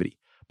reactivity,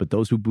 but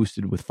those who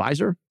boosted with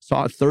Pfizer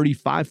saw a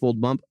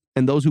 35-fold bump,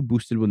 and those who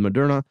boosted with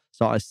Moderna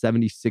saw a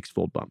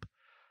 76-fold bump.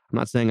 I'm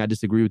not saying I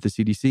disagree with the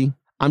CDC.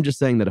 I'm just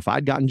saying that if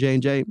I'd gotten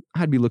J&J,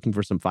 I'd be looking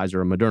for some Pfizer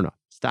or Moderna.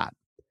 Stat.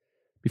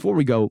 Before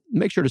we go,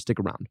 make sure to stick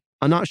around.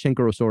 Anat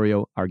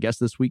Shenker-Osorio, our guest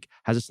this week,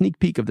 has a sneak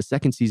peek of the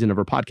second season of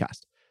her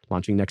podcast,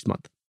 launching next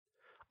month.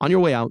 On your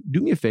way out,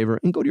 do me a favor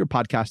and go to your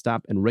podcast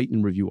app and rate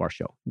and review our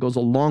show. It goes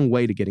a long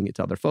way to getting it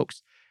to other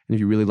folks. And if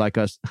you really like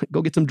us,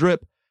 go get some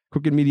drip.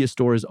 Crooked Media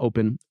Store is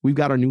open. We've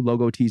got our new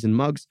logo tees and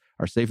mugs,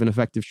 our safe and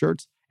effective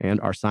shirts, and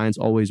our Science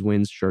Always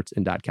Wins shirts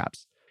and dad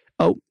caps.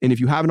 Oh, and if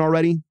you haven't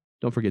already,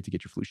 don't forget to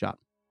get your flu shot.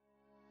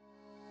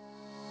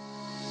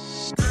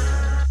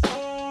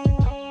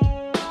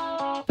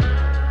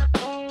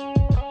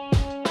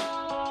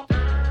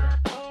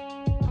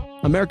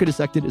 America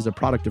Dissected is a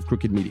product of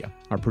Crooked Media.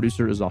 Our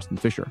producer is Austin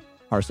Fisher.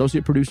 Our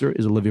associate producer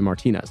is Olivia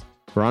Martinez.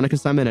 Veronica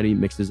Simonetti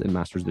mixes and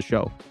masters the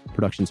show.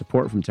 Production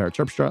support from Tara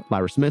Terpstra,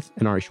 Lyra Smith,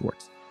 and Ari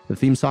Schwartz. The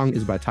theme song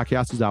is by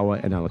Takeya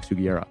Suzawa and Alex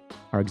Sugiura.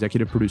 Our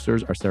executive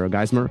producers are Sarah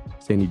Geismer,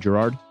 Sandy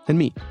Gerard, and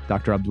me,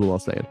 Dr. Abdul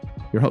El-Sayed,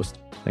 your host.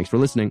 Thanks for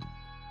listening.